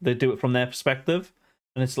they do it from their perspective,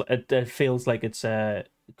 and it feels like it's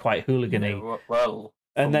quite hooligan-y. Yeah, well,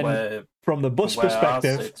 and then from the bus where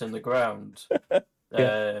perspective, I sit in the ground.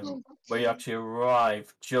 We actually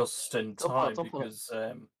arrived just in time because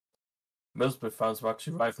Middlesbrough fans were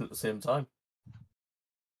actually arriving at the same time.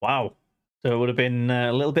 Wow. So it would have been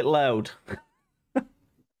a little bit loud.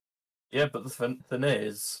 Yeah, but the thing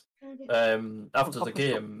is, after the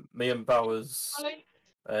game, me and Bowers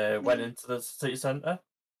went into the city centre.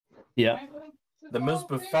 Yeah. The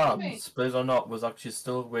Middlesbrough fans, believe it or not, was actually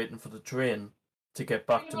still waiting for the train to get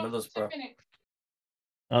back to Middlesbrough.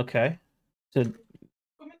 Okay. So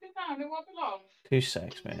 2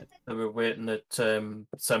 secs, mate. They were waiting at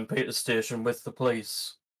St Peter's station with the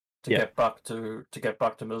police to get back to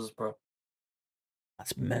Middlesbrough.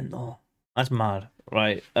 That's mental. That's mad,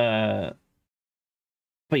 right? But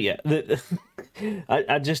yeah,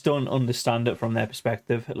 I just don't understand it from their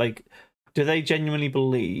perspective. Like, do they genuinely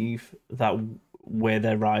believe that we're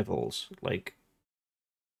their rivals? Like,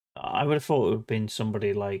 I would have thought it would have been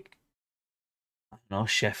somebody like, I don't know,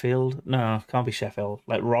 Sheffield. No, can't be Sheffield.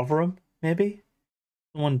 Like Rotherham, maybe.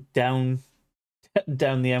 Someone down the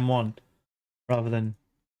M1 rather than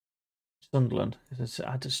Sunderland. It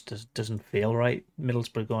just doesn't feel right.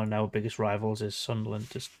 Middlesbrough going our biggest rivals is Sunderland.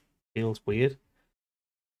 Just feels weird.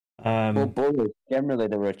 Well, Borough, generally,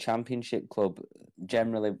 they were a championship club.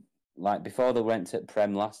 Generally, like before they went to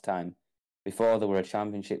Prem last time, before they were a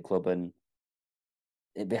championship club, and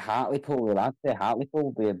it'd be Hartlepool. I'd say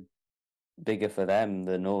Hartlepool would be bigger for them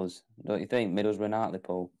than us. Don't you think? Middlesbrough and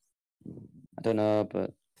Hartlepool. I don't know,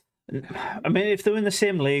 but I mean, if they're in the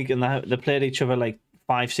same league and they played each other like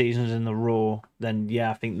 5 seasons in a row, then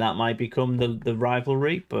yeah, I think that might become the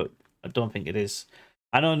rivalry. But I don't think it is.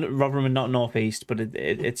 I know Rotherham are not North East, but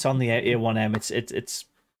it's on the A1M. It's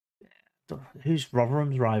who's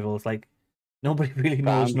Rotherham's rivals? Like nobody really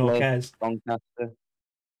knows, nor cares. Doncaster.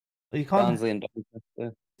 You can't. Barnsley and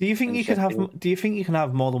Doncaster. Do you think you could have? Do you think you can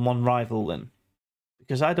have more than one rival then?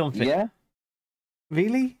 Because I don't think. Yeah.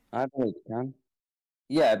 Really? I believe you can.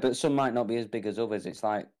 Yeah, but some might not be as big as others. It's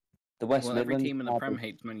like the West Every Midlands. team in the Prem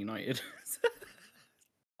hates Man United.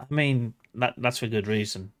 I mean, that's for good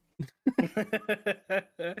reason.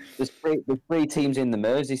 There's three teams in the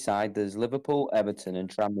Merseyside. There's Liverpool, Everton, and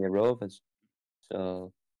Tranmere Rovers.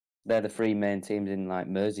 So they're the 3 main teams in like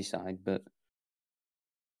Merseyside. But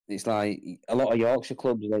it's like a lot of Yorkshire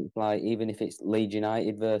clubs. It's like even if it's Leeds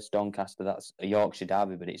United versus Doncaster, that's a Yorkshire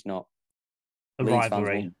derby, but it's not A Leeds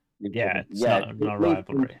rivalry. fans It's not a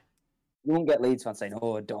rivalry. You won't get Leeds fans saying,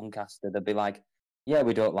 "Oh, Doncaster." They'll be like, "Yeah,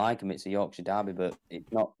 we don't like them. It's a Yorkshire derby, but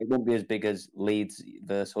it's not. It won't be as big as Leeds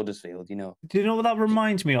versus Huddersfield." You know. Do you know what that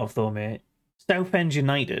reminds me of, though, mate? Southend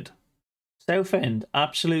United. Southend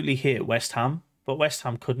absolutely hate West Ham, but West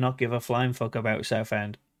Ham could not give a flying fuck about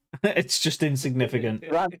Southend. It's just insignificant.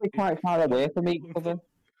 They're actually quite far away from each other.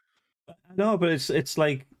 No, but it's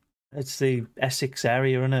like it's the Essex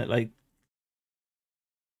area, isn't it? Like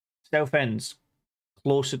Southend's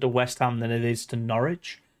closer to West Ham than it is to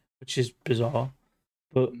Norwich, which is bizarre.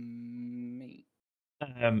 But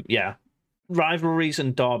yeah, rivalries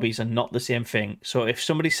and derbies are not the same thing. So if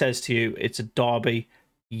somebody says to you it's a derby,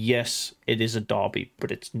 yes, it is a derby,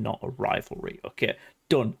 but it's not a rivalry. Okay,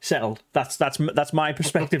 done, settled. That's my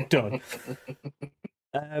perspective. Done.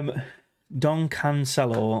 Don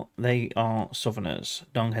Cancelo, they are Southerners.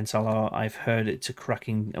 Don Cancelo, I've heard it's a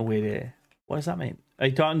cracking away there. What does that mean? Are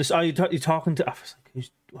you talking to? I was like,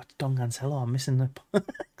 what's Don Cancelo? I'm missing the.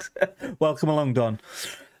 Welcome along, Don.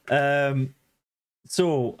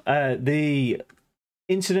 So the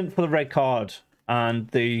incident for the red card and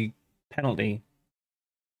the penalty.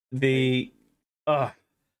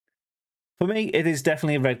 For me, it is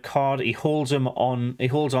definitely a red card. He holds on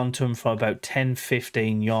to him for about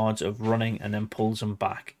 10-15 yards of running and then pulls him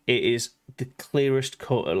back. It is the clearest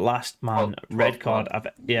cut, last man red card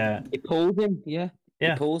yeah. He pulls him, yeah.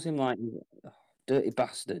 Yeah. He pulls him like dirty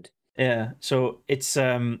bastard. Yeah, so it's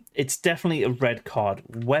definitely a red card.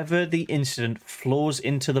 Whether the incident flows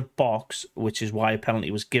into the box, which is why a penalty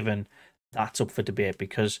was given, that's up for debate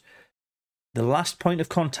because the last point of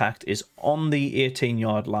contact is on the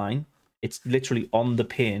 18-yard line. It's literally on the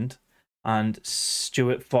paint, and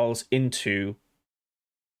Stewart falls into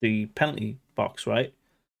the penalty box, right?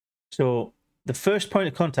 So the first point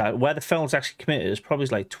of contact where the foul's actually committed is probably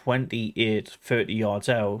like 28, 30 yards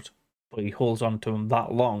out, but he holds on to him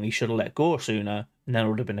that long. He should have let go sooner, and then it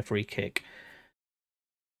would have been a free kick.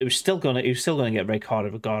 He was still gonna get red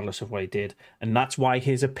carded regardless of what he did, and that's why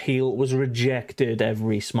his appeal was rejected.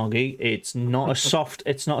 Every smoggy, it's not a soft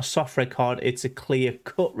red card. It's a clear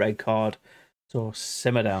cut red card. So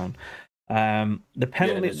simmer down. The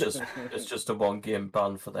penalty. It's just a 1-game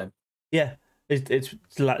ban for them. Yeah, it's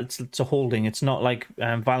a holding. It's not like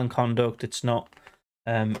violent conduct. It's not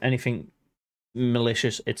anything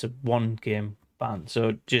malicious. It's a 1-game ban.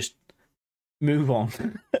 So just move on.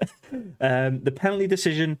 The penalty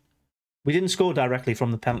decision. We didn't score directly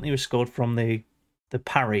from the penalty. We scored from the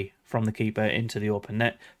parry from the keeper into the open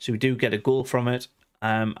net. So we do get a goal from it.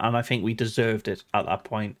 And I think we deserved it at that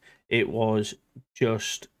point. It was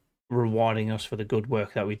just rewarding us for the good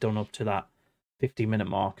work that we'd done up to that 50-minute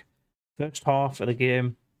mark. First half of the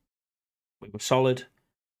game, we were solid.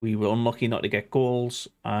 We were unlucky not to get goals.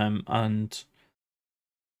 And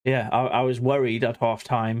yeah, I was worried at half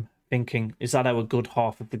time, thinking, is that our good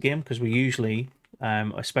half of the game? Because we usually,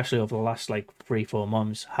 especially over the last 3-4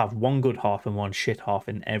 months, have one good half and one shit half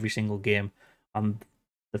in every single game. And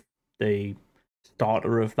the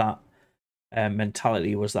starter of that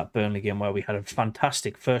mentality was that Burnley game where we had a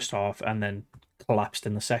fantastic first half and then collapsed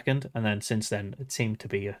in the second, and then since then it seemed to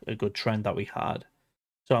be a good trend that we had.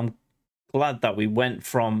 So I'm glad that we went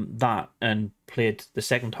from that and played the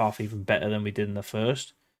second half even better than we did in the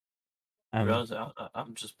first. I'm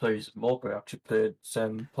just pleased Mowbray actually played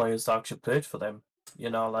some players that actually played for them.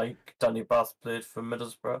 Like Danny Bath played for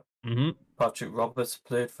Middlesbrough. Mm-hmm. Patrick Roberts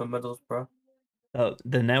played for Middlesbrough.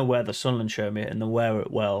 They now wear the Sunderland shirt, mate, and they wear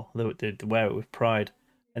it well. They wear it with pride.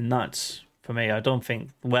 And that's, for me, I don't think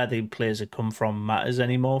where the players have come from matters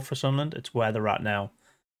anymore for Sunderland. It's where they're at now.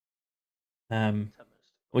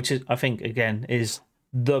 Which is, I think, again, is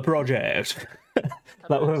the project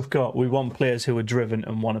that we've got. We want players who are driven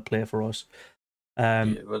and want to play for us.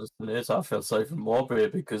 Well, it is. I feel sorry for Mowbray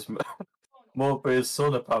because Mowbray's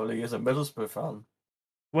son apparently is a Middlesbrough fan.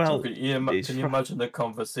 Well, so can you imagine the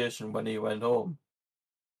conversation when he went home?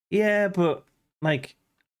 Yeah, but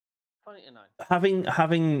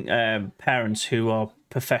having parents who are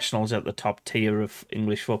professionals at the top tier of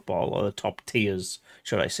English football, or the top tiers,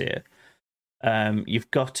 should I say,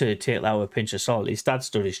 you've got to take that with a pinch of salt. His dad's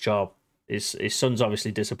done his job. His son's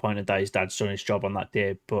obviously disappointed that his dad's done his job on that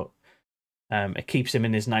day, but it keeps him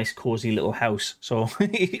in his nice, cozy little house. So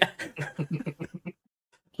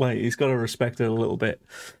he's got to respect it a little bit.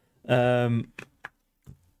 And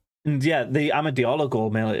yeah, the Amadiala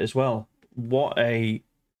goal, made it as well. What a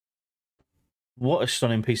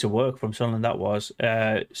stunning piece of work from Sunderland that was.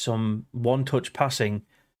 Some one-touch passing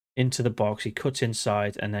into the box. He cuts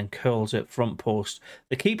inside and then curls it front post.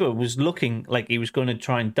 The keeper was looking like he was going to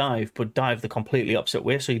try and dive, but dive the completely opposite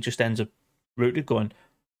way. So he just ends up rooted going,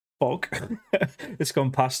 fuck. It's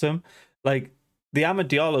gone past him. The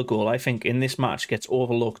Amadiala goal, I think, in this match gets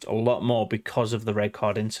overlooked a lot more because of the red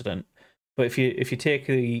card incident. But if you take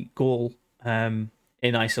the goal in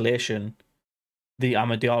isolation, the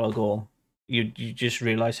Amadiala goal, you just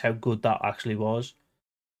realise how good that actually was.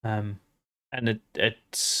 And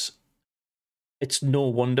it's no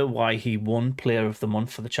wonder why he won Player of the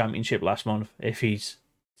Month for the Championship last month, if he's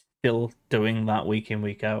still doing that week in,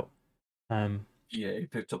 week out. Yeah, he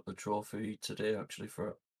picked up the trophy today, actually, for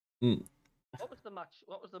it. What was the match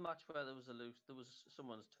where there was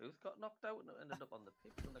someone's tooth got knocked out and it ended up on the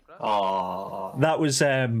pitch on the grass? Oh, that was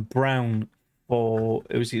Brown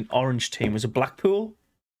it was the orange team. Was it Blackpool?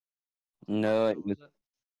 No, it was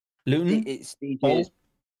Luton. It's DJ's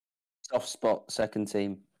soft spot second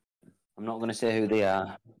team. I'm not going to say who they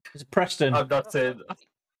are. It's Preston. I'm not saying.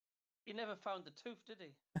 He never found the tooth, did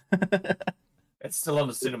he? It's still on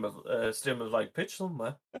the cinema pitch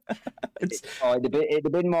somewhere. It'd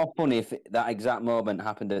have been more funny if that exact moment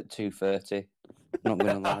happened at 2:30. I'm not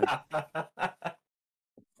going to lie.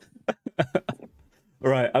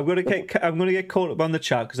 Right, I'm gonna get caught up on the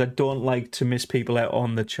chat because I don't like to miss people out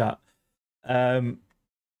on the chat.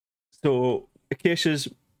 So Acacia's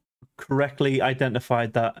correctly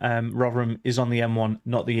identified that Rotherham is on the M1,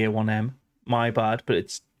 not the A1M. My bad, but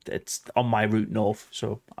it's on my route north,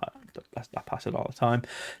 so I pass it all the time.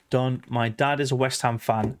 Don, my dad is a West Ham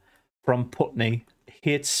fan from Putney,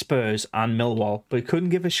 hates Spurs and Millwall, but he couldn't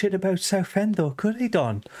give a shit about Southend though, could he,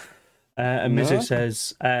 Don? And Mizu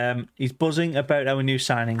says he's buzzing about our new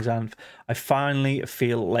signings, and I finally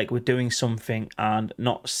feel like we're doing something and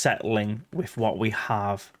not settling with what we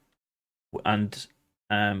have, and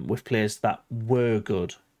with players that were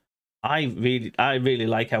good. I really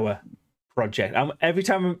like our project. Every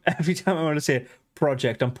time I want to say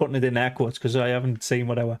project, I'm putting it in air quotes because I haven't seen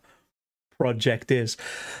what our project is.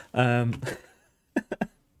 Joseph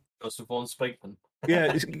Von Speakman.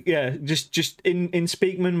 Yeah, just in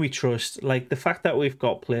Speakman we trust. Like the fact that we've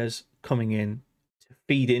got players coming in to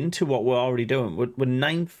feed into what we're already doing. We're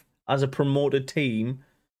ninth as a promoted team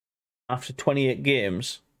after 28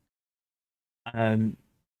 games.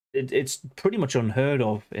 It's pretty much unheard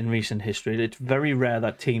of in recent history. It's very rare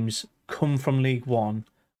that teams come from League One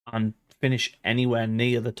and finish anywhere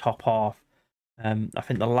near the top half. I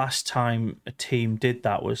think the last time a team did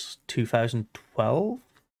that was 2012.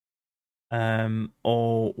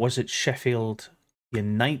 Or was it Sheffield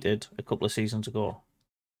United a couple of seasons ago?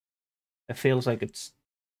 It feels like it's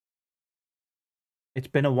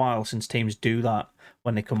been a while since teams do that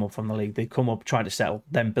when they come up from the league. They come up, try to settle,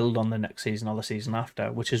 then build on the next season or the season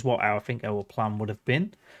after, which is what I think our plan would have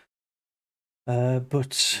been.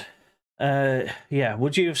 But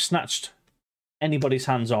would you have snatched anybody's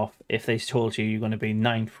hands off if they told you you're going to be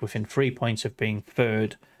ninth within 3 points of being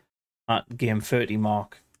third at game 30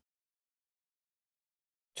 mark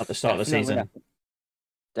at the start of the season?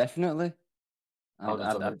 Definitely. I would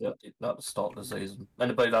have done it at the start of the season.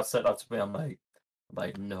 Anybody that said that to me, I'm like,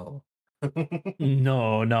 no.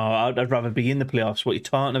 No, I'd rather be in the playoffs. What are you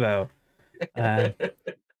talking about?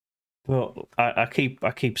 But I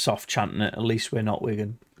keep soft chanting it. At least we're not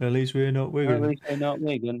Wigan. At least we're not Wigan. At least we're not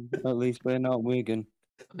Wigan. At least we're not Wigan.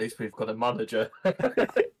 At least we've got a manager.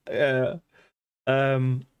 Yeah.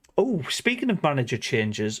 Oh, speaking of manager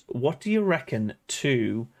changes, what do you reckon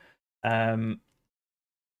to Colo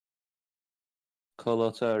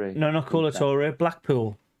Torre? No, not Colo Torre.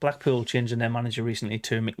 Blackpool changing their manager recently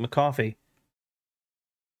to Mick McCarthy.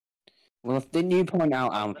 Well, didn't you point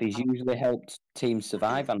out, Alf, he's usually helped teams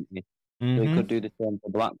survive, hasn't he? So he could do the same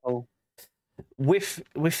for Blackpool. With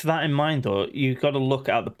that in mind, though, you've got to look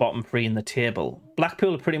at the bottom three in the table.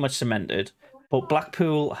 Blackpool are pretty much cemented, but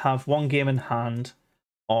Blackpool have one game in hand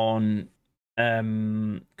on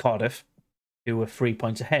Cardiff, who are 3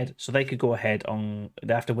 points ahead. So they could go ahead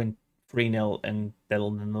they have to win 3-0 and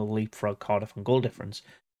they'll leapfrog Cardiff on goal difference.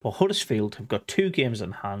 But Huddersfield have got 2 games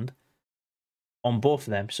in hand on both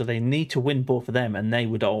of them, so they need to win both of them, and they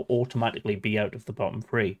would automatically be out of the bottom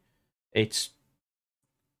 3. It's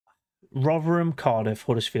Rotherham, Cardiff,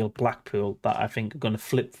 Huddersfield, Blackpool that I think are going to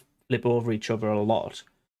flip over each other a lot.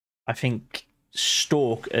 I think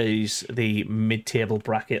Stoke is the mid-table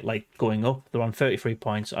bracket, like going up. They're on 33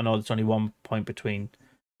 points. I know there's only 1 point between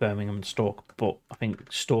Birmingham and Stoke, but I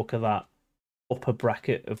think Stoke are that upper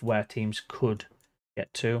bracket of where teams could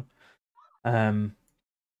get to. You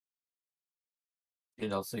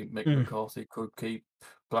know, I think Mick McCarthy could keep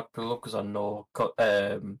Blackpool up because I know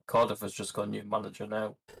Cardiff has just got a new manager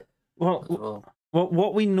now. Well,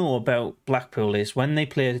 what we know about Blackpool is when they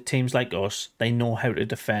play teams like us, they know how to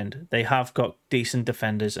defend. They have got decent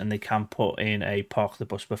defenders and they can put in a park the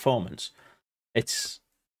bus performance. It's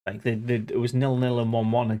like it was 0-0 and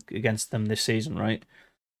 1-1 against them this season, right?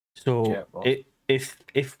 So if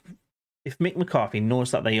Mick McCarthy knows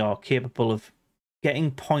that they are capable of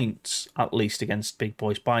getting points at least against big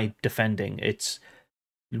boys by defending, it's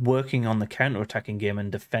working on the counter-attacking game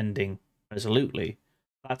and defending resolutely.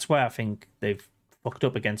 That's where I think they've fucked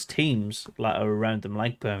up against teams that are around them,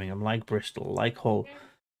 like Birmingham, like Bristol, like Hull.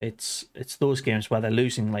 It's those games where they're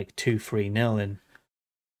losing like 2-3-0,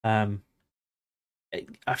 and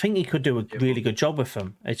I think he could do a really good job with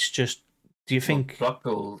them. It's just, do you think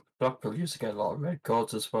Blackpool used to get a lot of red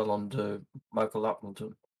cards as well under Michael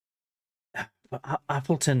Appleton?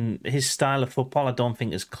 Appleton, his style of football, I don't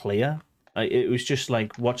think is clear. It was just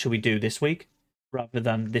like, what should we do this week, rather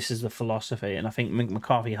than this is the philosophy. And I think Mick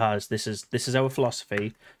McCarthy has this is our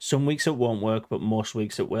philosophy. Some weeks it won't work, but most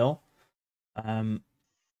weeks it will. And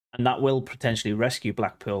that will potentially rescue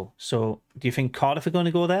Blackpool. So, do you think Cardiff are going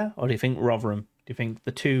to go there, or do you think Rotherham? Do you think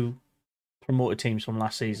the 2 promoted teams from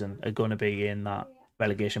last season are going to be in that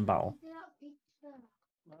relegation battle?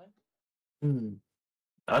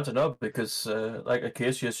 I don't know, because like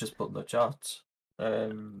Acacia's just put in the chat.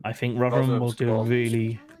 I think Rotherham will do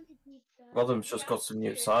really. Rotherham's just got some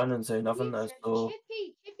new signings in, haven't they? So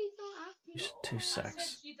Just 2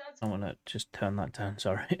 secs. I want to just turn that down.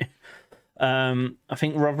 Sorry. I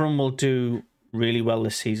think Rotherham will do really well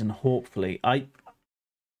this season. Hopefully, I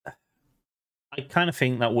kind of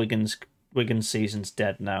think that Wigan's season's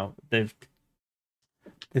dead now. They've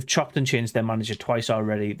chopped and changed their manager twice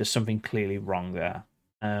already. There's something clearly wrong there.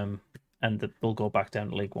 And that they'll go back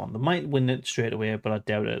down to League One. They might win it straight away, but I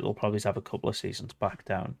doubt it. They'll probably have a couple of seasons back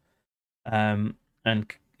down. And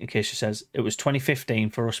in case she says, it was 2015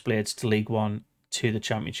 for us Blades to League One, to the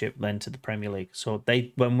Championship, then to the Premier League. So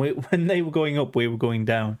when they were going up, we were going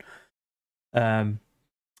down.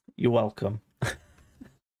 You're welcome.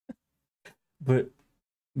 But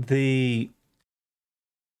Man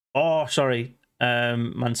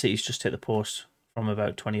City's just hit the post from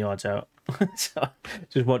about 20 yards out. So,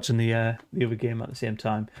 just watching the other game at the same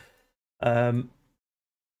time.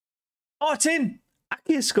 It's in!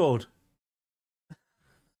 Ake scored.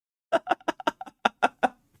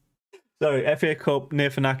 Sorry, FA Cup,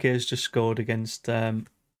 Nathan Ake has just scored against I've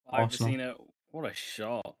Arsenal. seen it. What a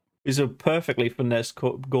shot. It's a perfectly finessed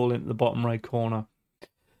goal into the bottom right corner.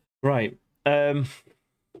 Right.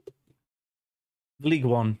 League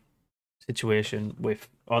One situation with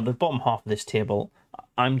the bottom half of this table.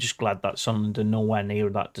 I'm just glad that Sunderland are nowhere near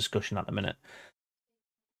that discussion at the minute.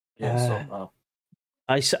 Yeah,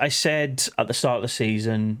 I said at the start of the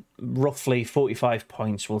season, roughly 45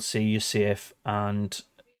 points will see you safe, and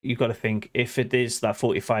you've got to think, if it is that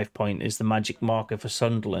 45 point is the magic marker for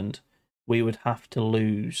Sunderland, we would have to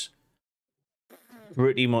lose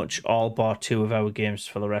pretty much all bar 2 of our games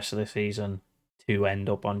for the rest of the season to end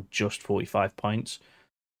up on just 45 points.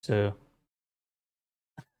 So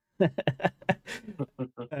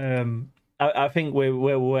I think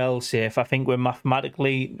we're well safe. I think we're not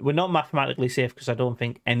mathematically safe because I don't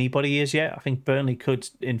think anybody is yet. I think Burnley could,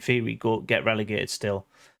 in theory, get relegated still.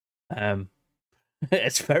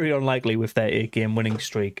 It's very unlikely with their 8-game winning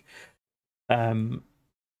streak. But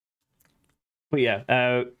yeah,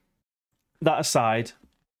 that aside,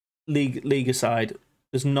 league aside,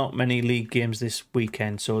 there's not many league games this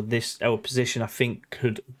weekend, so our position I think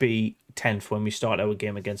could be 10th when we start our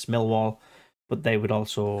game against Millwall, but they would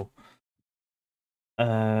also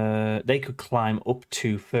they could climb up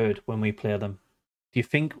to 3rd when we play them. Do you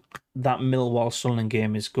think that Millwall Sunderland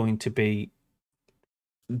game is going to be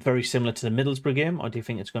very similar to the Middlesbrough game, or do you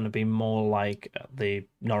think it's going to be more like the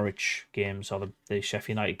Norwich games or the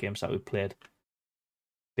Sheffield United games that we played? A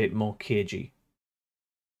bit more cagey.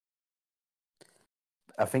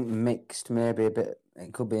 I think mixed, maybe a bit.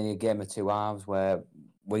 It could be in a game of 2 halves where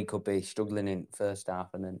we could be struggling in first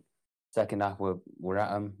half, and then second half we're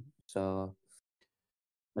at them. So,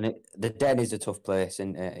 and the Den is a tough place,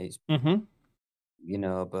 and it's but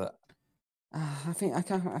I think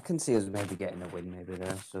I can see us maybe getting a win maybe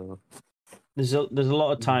there. So there's a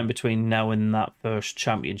lot of time between now and that first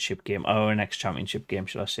championship game, or next championship game,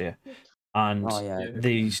 should I say? And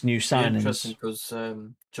these new signings. Interesting because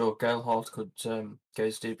Joe Gelhardt could get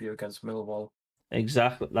his debut against Millwall.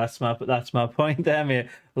 Exactly, that's my point there, mate.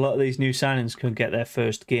 A lot of these new signings could get their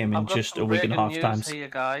first game in just a week and a half time. Here,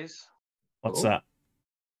 guys. What's that?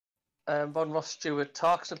 Von Ross Stewart,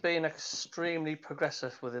 talks have been extremely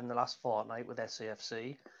progressive within the last fortnight with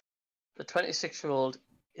SAFC. The 26-year-old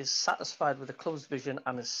is satisfied with the club's vision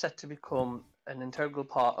and is set to become an integral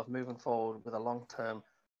part of moving forward with a long-term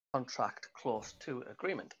contract close to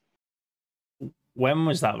agreement. When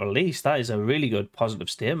was that released? That is a really good positive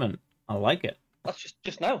statement. I like it. That's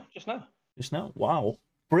just now. Just now. Wow.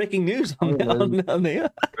 Breaking news on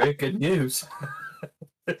the Breaking news.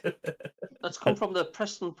 That's come from the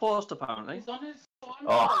Preston Post, apparently. He's on his phone.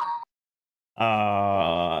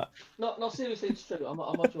 No, seriously, it's true. I'm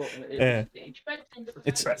not joking.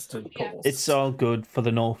 It's all good for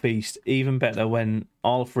the North East. Even better when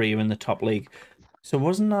all 3 are in the top league. So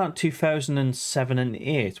wasn't that 2007 and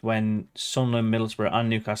 8 when Sunderland, Middlesbrough and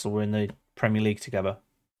Newcastle were in the Premier League together?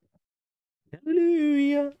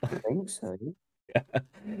 Hallelujah. I think so.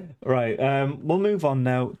 Right, we'll move on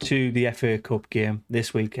now to the FA Cup game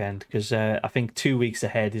this weekend, because I think 2 weeks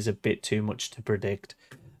ahead is a bit too much to predict.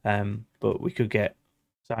 But we could get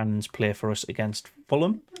signings play for us against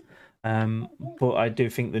Fulham. But I do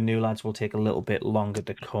think the new lads will take a little bit longer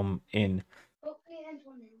to come in.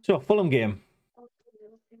 So, Fulham game.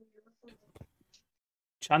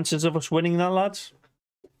 Chances of us winning that, lads?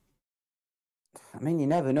 I mean, you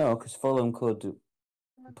never know, because Fulham could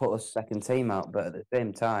put a second team out, but at the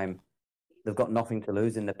same time, they've got nothing to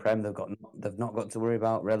lose in the Prem. They've not got to worry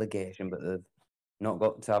about relegation, but they've not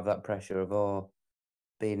got to have that pressure of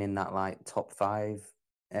being in that top 5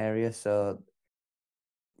 area. So,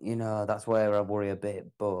 that's where I worry a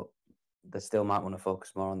bit, but they still might want to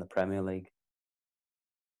focus more on the Premier League.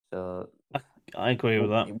 So I agree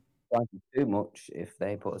with that. It won't be too much if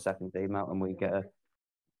they put a second team out and we get a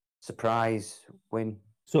surprise win.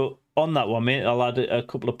 So on that one, mate, I'll add a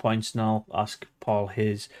couple of points and I'll ask Paul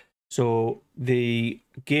his. So the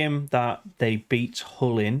game that they beat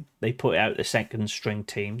Hull in, they put out the second string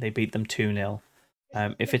team. They beat them 2-0.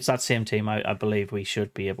 If it's that same team, I believe we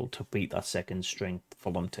should be able to beat that second string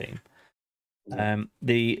Fulham team.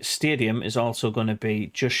 The stadium is also going to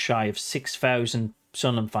be just shy of 6,000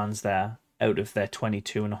 Sunderland fans there out of their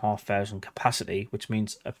 22,500 capacity, which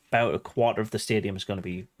means about a quarter of the stadium is going to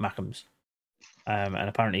be Mackham's. And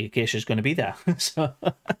apparently Geisha's going to be there. So,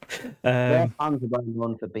 Their fans are well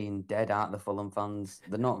known for being dead, aren't the Fulham fans?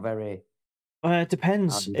 They're not very. It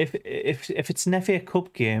depends. If it's an FA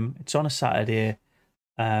Cup game, it's on a Saturday.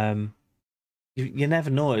 You never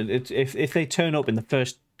know. If they turn up in the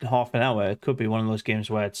first half an hour, it could be one of those games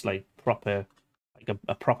where it's like proper, like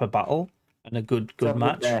a proper battle and a good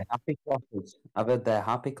match. Happy clappers. I've heard they're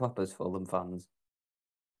happy clappers, Fulham fans.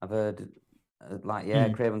 I've heard,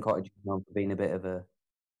 Craven Cottage is known for being a bit of a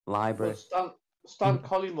library. Stan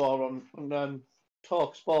Collymore on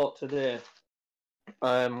Talk Sport today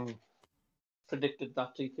predicted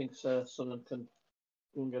that he thinks Sunderland can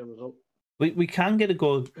go and get a result. We can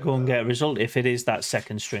go and get a result if it is that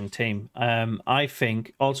second string team. I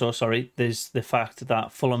think also, there's the fact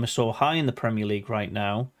that Fulham are so high in the Premier League right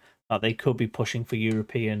now that they could be pushing for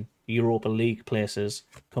Europa League places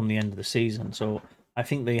come the end of the season. So I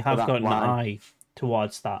think they have got an eye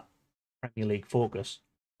towards that Premier League focus,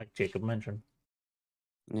 like Jacob mentioned.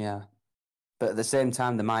 Yeah, but at the same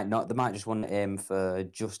time, they might not. They might just want to aim for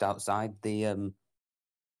just outside the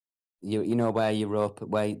you know where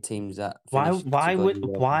teams at.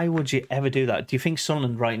 Why would you ever do that? Do you think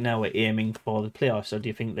Sunderland right now are aiming for the playoffs, or do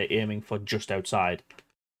you think they're aiming for just outside?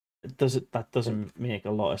 That doesn't make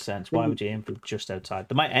a lot of sense. Why would you aim for just outside?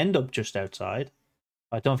 They might end up just outside.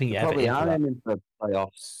 I don't think you ever probably aim for are that. aiming for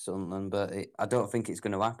playoffs, Sunderland, but I don't think it's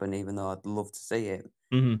going to happen. Even though I'd love to see it,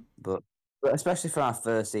 but especially for our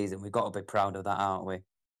first season, we've got to be proud of that, aren't we?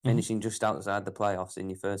 Finishing just outside the playoffs in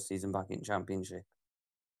your first season back in Championship.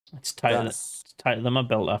 It's tighter than my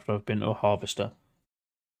belt after I've been to a Harvester.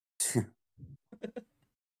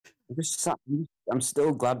 I'm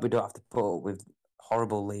still glad we don't have to put up with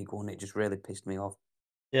horrible League One. It just really pissed me off.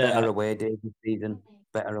 Yeah, better away days this season.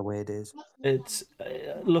 Better away days. It's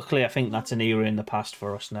luckily I think that's an era in the past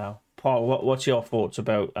for us now. Paul, what's your thoughts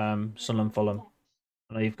about Sunderland Fulham?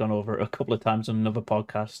 I know you've gone over it a couple of times on another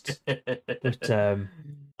podcast, but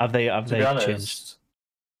have they changed?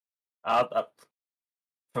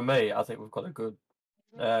 For me, I think we've got a good.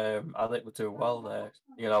 I think we're doing well there.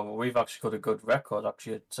 You know, we've actually got a good record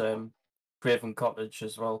actually at Craven Cottage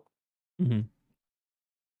as well. Mm-hmm.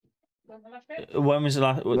 When was the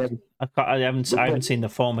last? I haven't seen the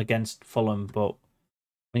form against Fulham, but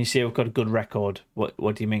when you say we've got a good record, what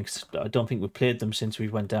do you mean? 'Cause I don't think we've played them since we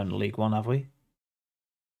went down to League One, have we?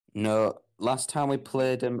 No, last time we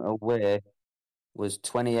played them away was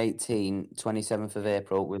 2018, 27th of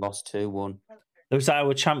April. We lost 2-1. It was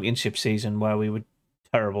our championship season where we were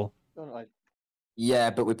terrible. Yeah,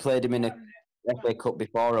 but we played them in a FA Cup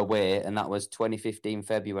before away, and that was 2015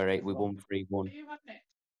 February. We won 3-1.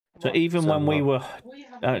 So even when we were,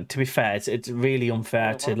 to be fair, it's really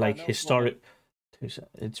unfair to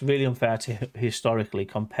It's really unfair to historically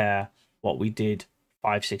compare what we did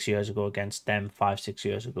 5-6 years ago against them 5-6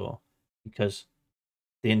 years ago, because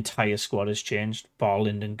the entire squad has changed, bar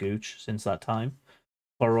Lyndon Gooch, since that time,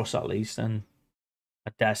 for us at least, and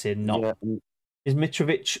I dare say not. Yeah. Is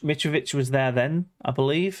Mitrovic was there then, I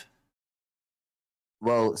believe.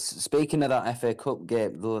 Well, speaking of that FA Cup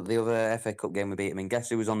game, the other FA Cup game we beat him in, guess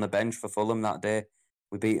who was on the bench for Fulham that day?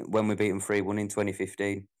 When we beat him 3-1 in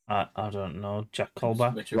 2015. I don't know. Jack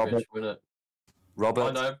Colback.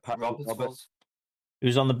 Robert. Oh, no, Roberts. He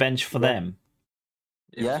was on the bench for them.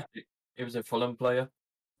 He was a Fulham player.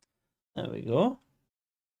 There we go.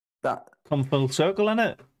 That come full circle,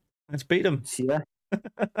 innit? Let's beat them. Yeah.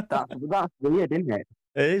 That's weird, isn't it?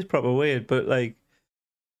 It is proper weird, but like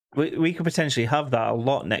we could potentially have that a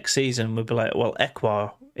lot next season. We'd be like, well,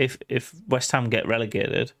 Ekwa, if West Ham get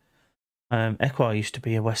relegated, Ekwa used to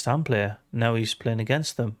be a West Ham player. Now he's playing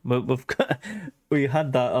against them. We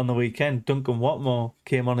had that on the weekend. Duncan Watmore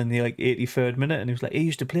came on in the 83rd minute, and he was like, he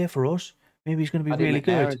used to play for us. Maybe he's going to be really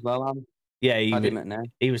good. As well, yeah,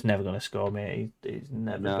 he was never going to score, mate. He's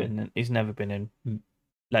never been in.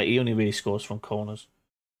 Like, he only really scores from corners.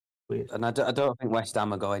 Weird. And I don't think West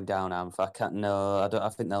Ham are going down, I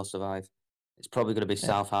think they'll survive. It's probably going to be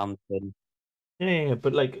Southampton. Yeah,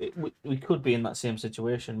 but like we could be in that same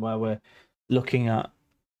situation where we're looking at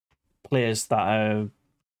players that are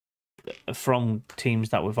from teams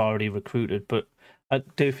that we've already recruited. But I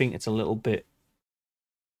do think it's a little bit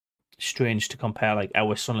strange to compare like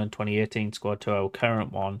our Sunderland 2018 squad to our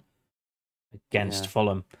current one against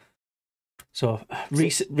Fulham. So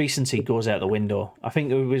recency goes out the window. I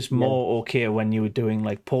think it was more okay when you were doing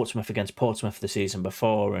like Portsmouth against Portsmouth the season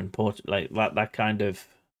before, and like that kind of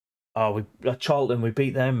oh, we Charlton, we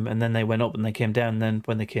beat them, and then they went up and they came down. And then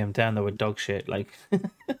when they came down, they were dog shit. Like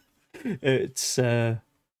it's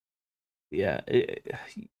yeah,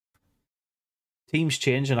 teams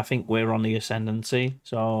change, and I think we're on the ascendancy.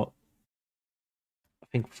 So I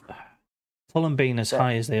think Fulham being as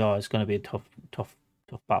high as they are is going to be a tough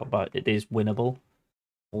battle, but it is winnable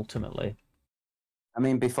ultimately. I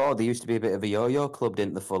mean, before there used to be a bit of a yo-yo club,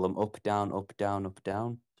 didn't the Fulham? Up, down, up, down, up,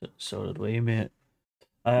 down. So did we, mate.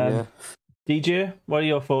 Yeah. DJ, what are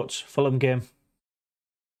your thoughts? Fulham game.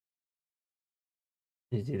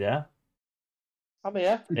 Is he there? I'm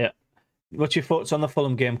here. Yeah. What's your thoughts on the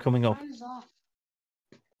Fulham game coming up?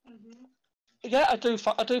 Yeah, I do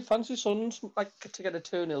fancy Suns like to get a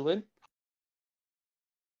 2-0 win.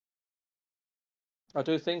 I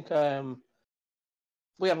do think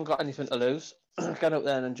we haven't got anything to lose. Get out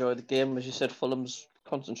there and enjoy the game. As you said, Fulham's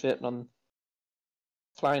concentrating on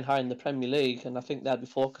flying high in the Premier League, and I think they'd be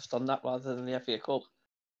focused on that rather than the FA Cup.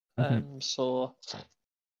 So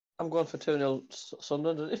I'm going for 2-0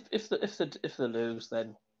 Sunderland. If they lose,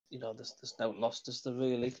 then there's no loss, is there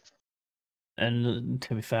really? And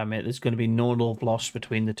to be fair, mate, there's going to be no love lost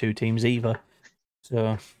between the two teams either.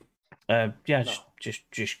 So, yeah, No.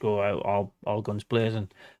 just go out all guns blazing.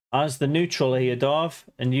 As the neutral here, Darv,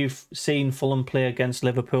 and you've seen Fulham play against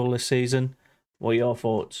Liverpool this season, what are your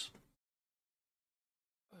thoughts?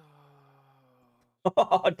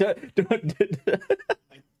 Stop doing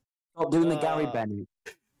the Gary Bennett.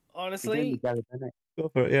 Honestly, Gary Bennett. Go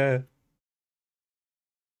for it, yeah.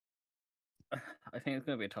 I think it's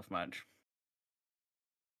going to be a tough match.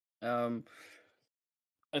 I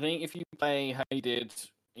think if you play how you did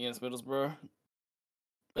against Middlesbrough,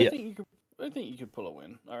 I think you could pull a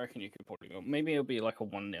win. I reckon you could probably go. Maybe it'll be like a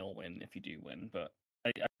 1-0 win if you do win, but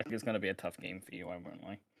I think it's going to be a tough game for you. I won't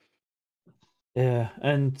lie. Yeah,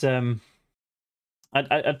 and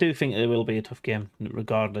I do think it will be a tough game,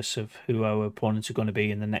 regardless of who our opponents are going to be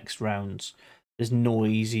in the next rounds. There's no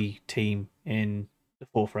easy team in the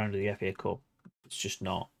fourth round of the FA Cup. It's just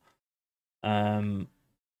not.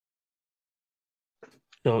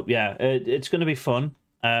 So yeah, it's going to be fun.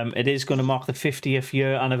 It is going to mark the 50th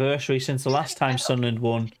year anniversary since the last time Sunderland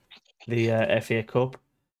won the FA Cup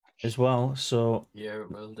as well. So Yeah,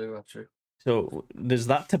 it will do actually. So there's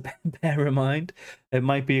that to bear in mind. It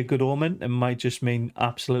might be a good omen. It might just mean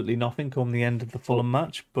absolutely nothing come the end of the Fulham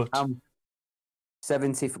match. But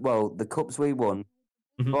 70. Well, the cups we won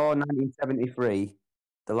before 1973.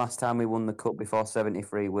 The last time we won the cup before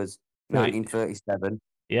 73 was 1937.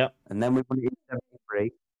 Yeah, and then we won it in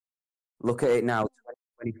 73. Look at it now,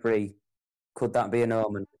 2023. Could that be an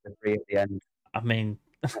omen with the 3 at the end? I mean,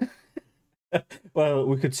 well,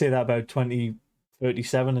 we could say that about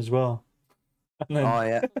 2037 as well. And then, Oh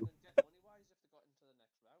yeah.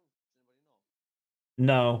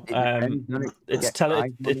 No, it's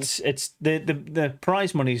the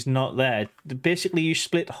prize money's not there. Basically, you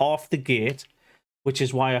split half the gate, which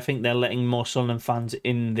is why I think they're letting more Sunderland fans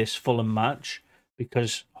in this Fulham match,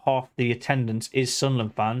 because half the attendance is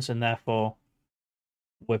Sunderland fans, and therefore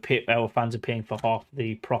our fans are paying for half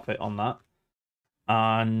the profit on that.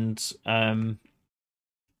 And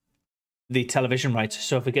the television rights.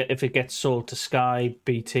 So if it gets sold to Sky,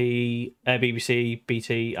 BT, BBC,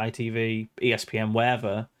 BT, ITV, ESPN,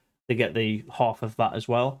 wherever, they get the half of that as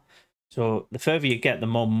well. So the further you get, the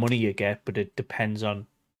more money you get, but it depends on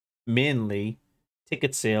mainly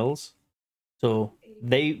ticket sales. So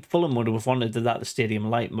Fulham would have wanted that the Stadium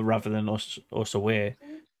Light rather than us away,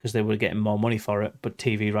 because they were getting more money for it, but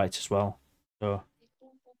TV rights as well. So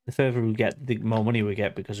the further we get, the more money we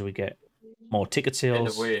get, because we get more ticket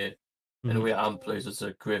sales. In a way, I'm pleased it's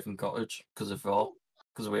a Craven Cottage because of VAR.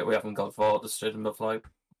 Because we haven't got VAR at the Stadium of Light.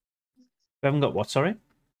 We haven't got what, sorry?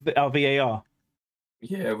 Our VAR?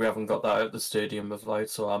 Yeah, we haven't got that at the Stadium of Light,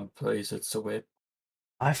 so I'm pleased it's away.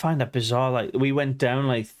 I find that bizarre. Like, we went down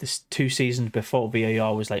like this 2 seasons before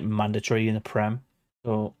VAR was like mandatory in the Prem.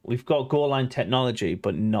 So we've got goal line technology,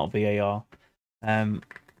 but not VAR.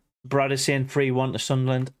 Brad is saying 3-1 to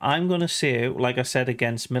Sunderland. I'm going to say, like I said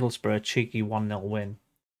against Middlesbrough, a cheeky 1-0 win.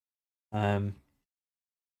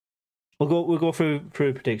 We'll go through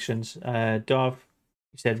predictions. Darv,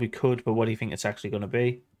 you said we could, but what do you think it's actually going to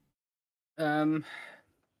be? Come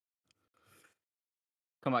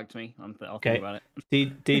back to me. I'll think about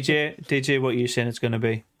it. DJ, what are you saying it's going to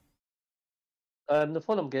be? The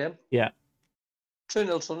Fulham game. Yeah.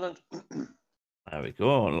 2-0 Sunderland. There we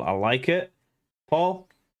go. I like it. Paul?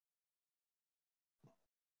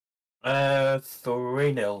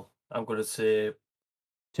 3-0. I'm going to say.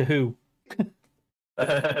 To who?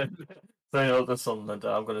 3-0 to Sunderland.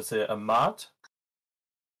 I'm going to say Ahmad,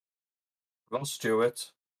 Ross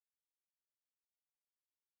Stewart,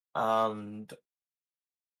 and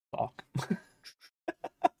Fuck.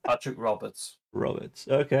 Patrick Roberts. Roberts.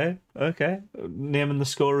 Okay. Naming the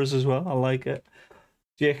scorers as well. I like it.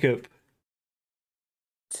 Jacob.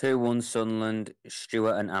 2-1 Sunderland,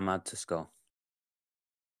 Stewart and Ahmad to score.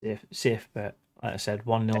 Safe bet. Like I said,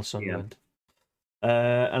 1-0 Sunderland.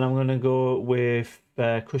 And I'm going to go with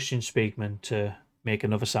Christian Spiegman to make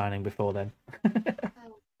another signing before then.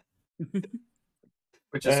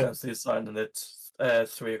 Which is actually signing at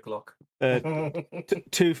 3 o'clock.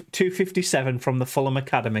 257 from the Fulham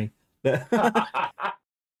Academy.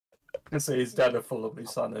 So he's down at Fulham,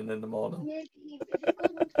 he's signing in the morning.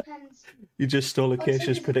 You just stole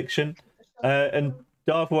Acacia's prediction. And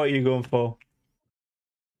Darth, what are you going for?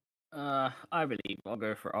 I believe I'll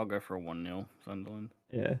go for a 1-0 Sunderland.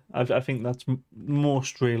 Yeah, I think that's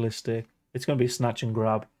most realistic. It's going to be a snatch and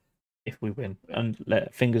grab if we win, and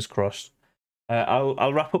fingers crossed.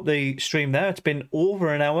 I'll wrap up the stream there. It's been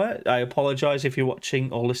over an hour. I apologise if you're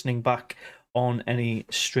watching or listening back on any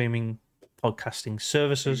streaming podcasting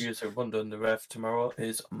services. If you're wondering, the ref tomorrow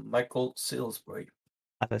is Michael Salisbury.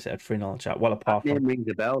 As I said, 3-0 chat. Well, apart That name from rings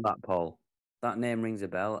a bell, that Paul. That name rings a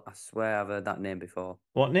bell. I swear I've heard that name before.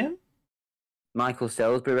 what name? Michael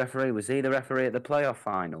Salisbury referee. Was he the referee at the playoff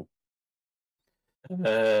final?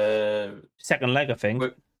 Second leg, I think.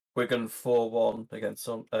 Wigan 4-1 against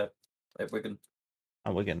Wigan.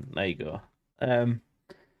 And Wigan. There you go.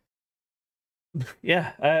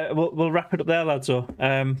 We'll wrap it up there, lads.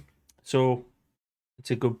 So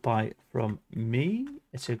it's a goodbye from me.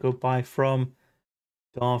 It's a goodbye from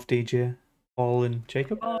Darth, DJ, Paul, and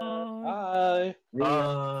Jacob. Bye.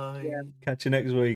 Bye. Catch you next week.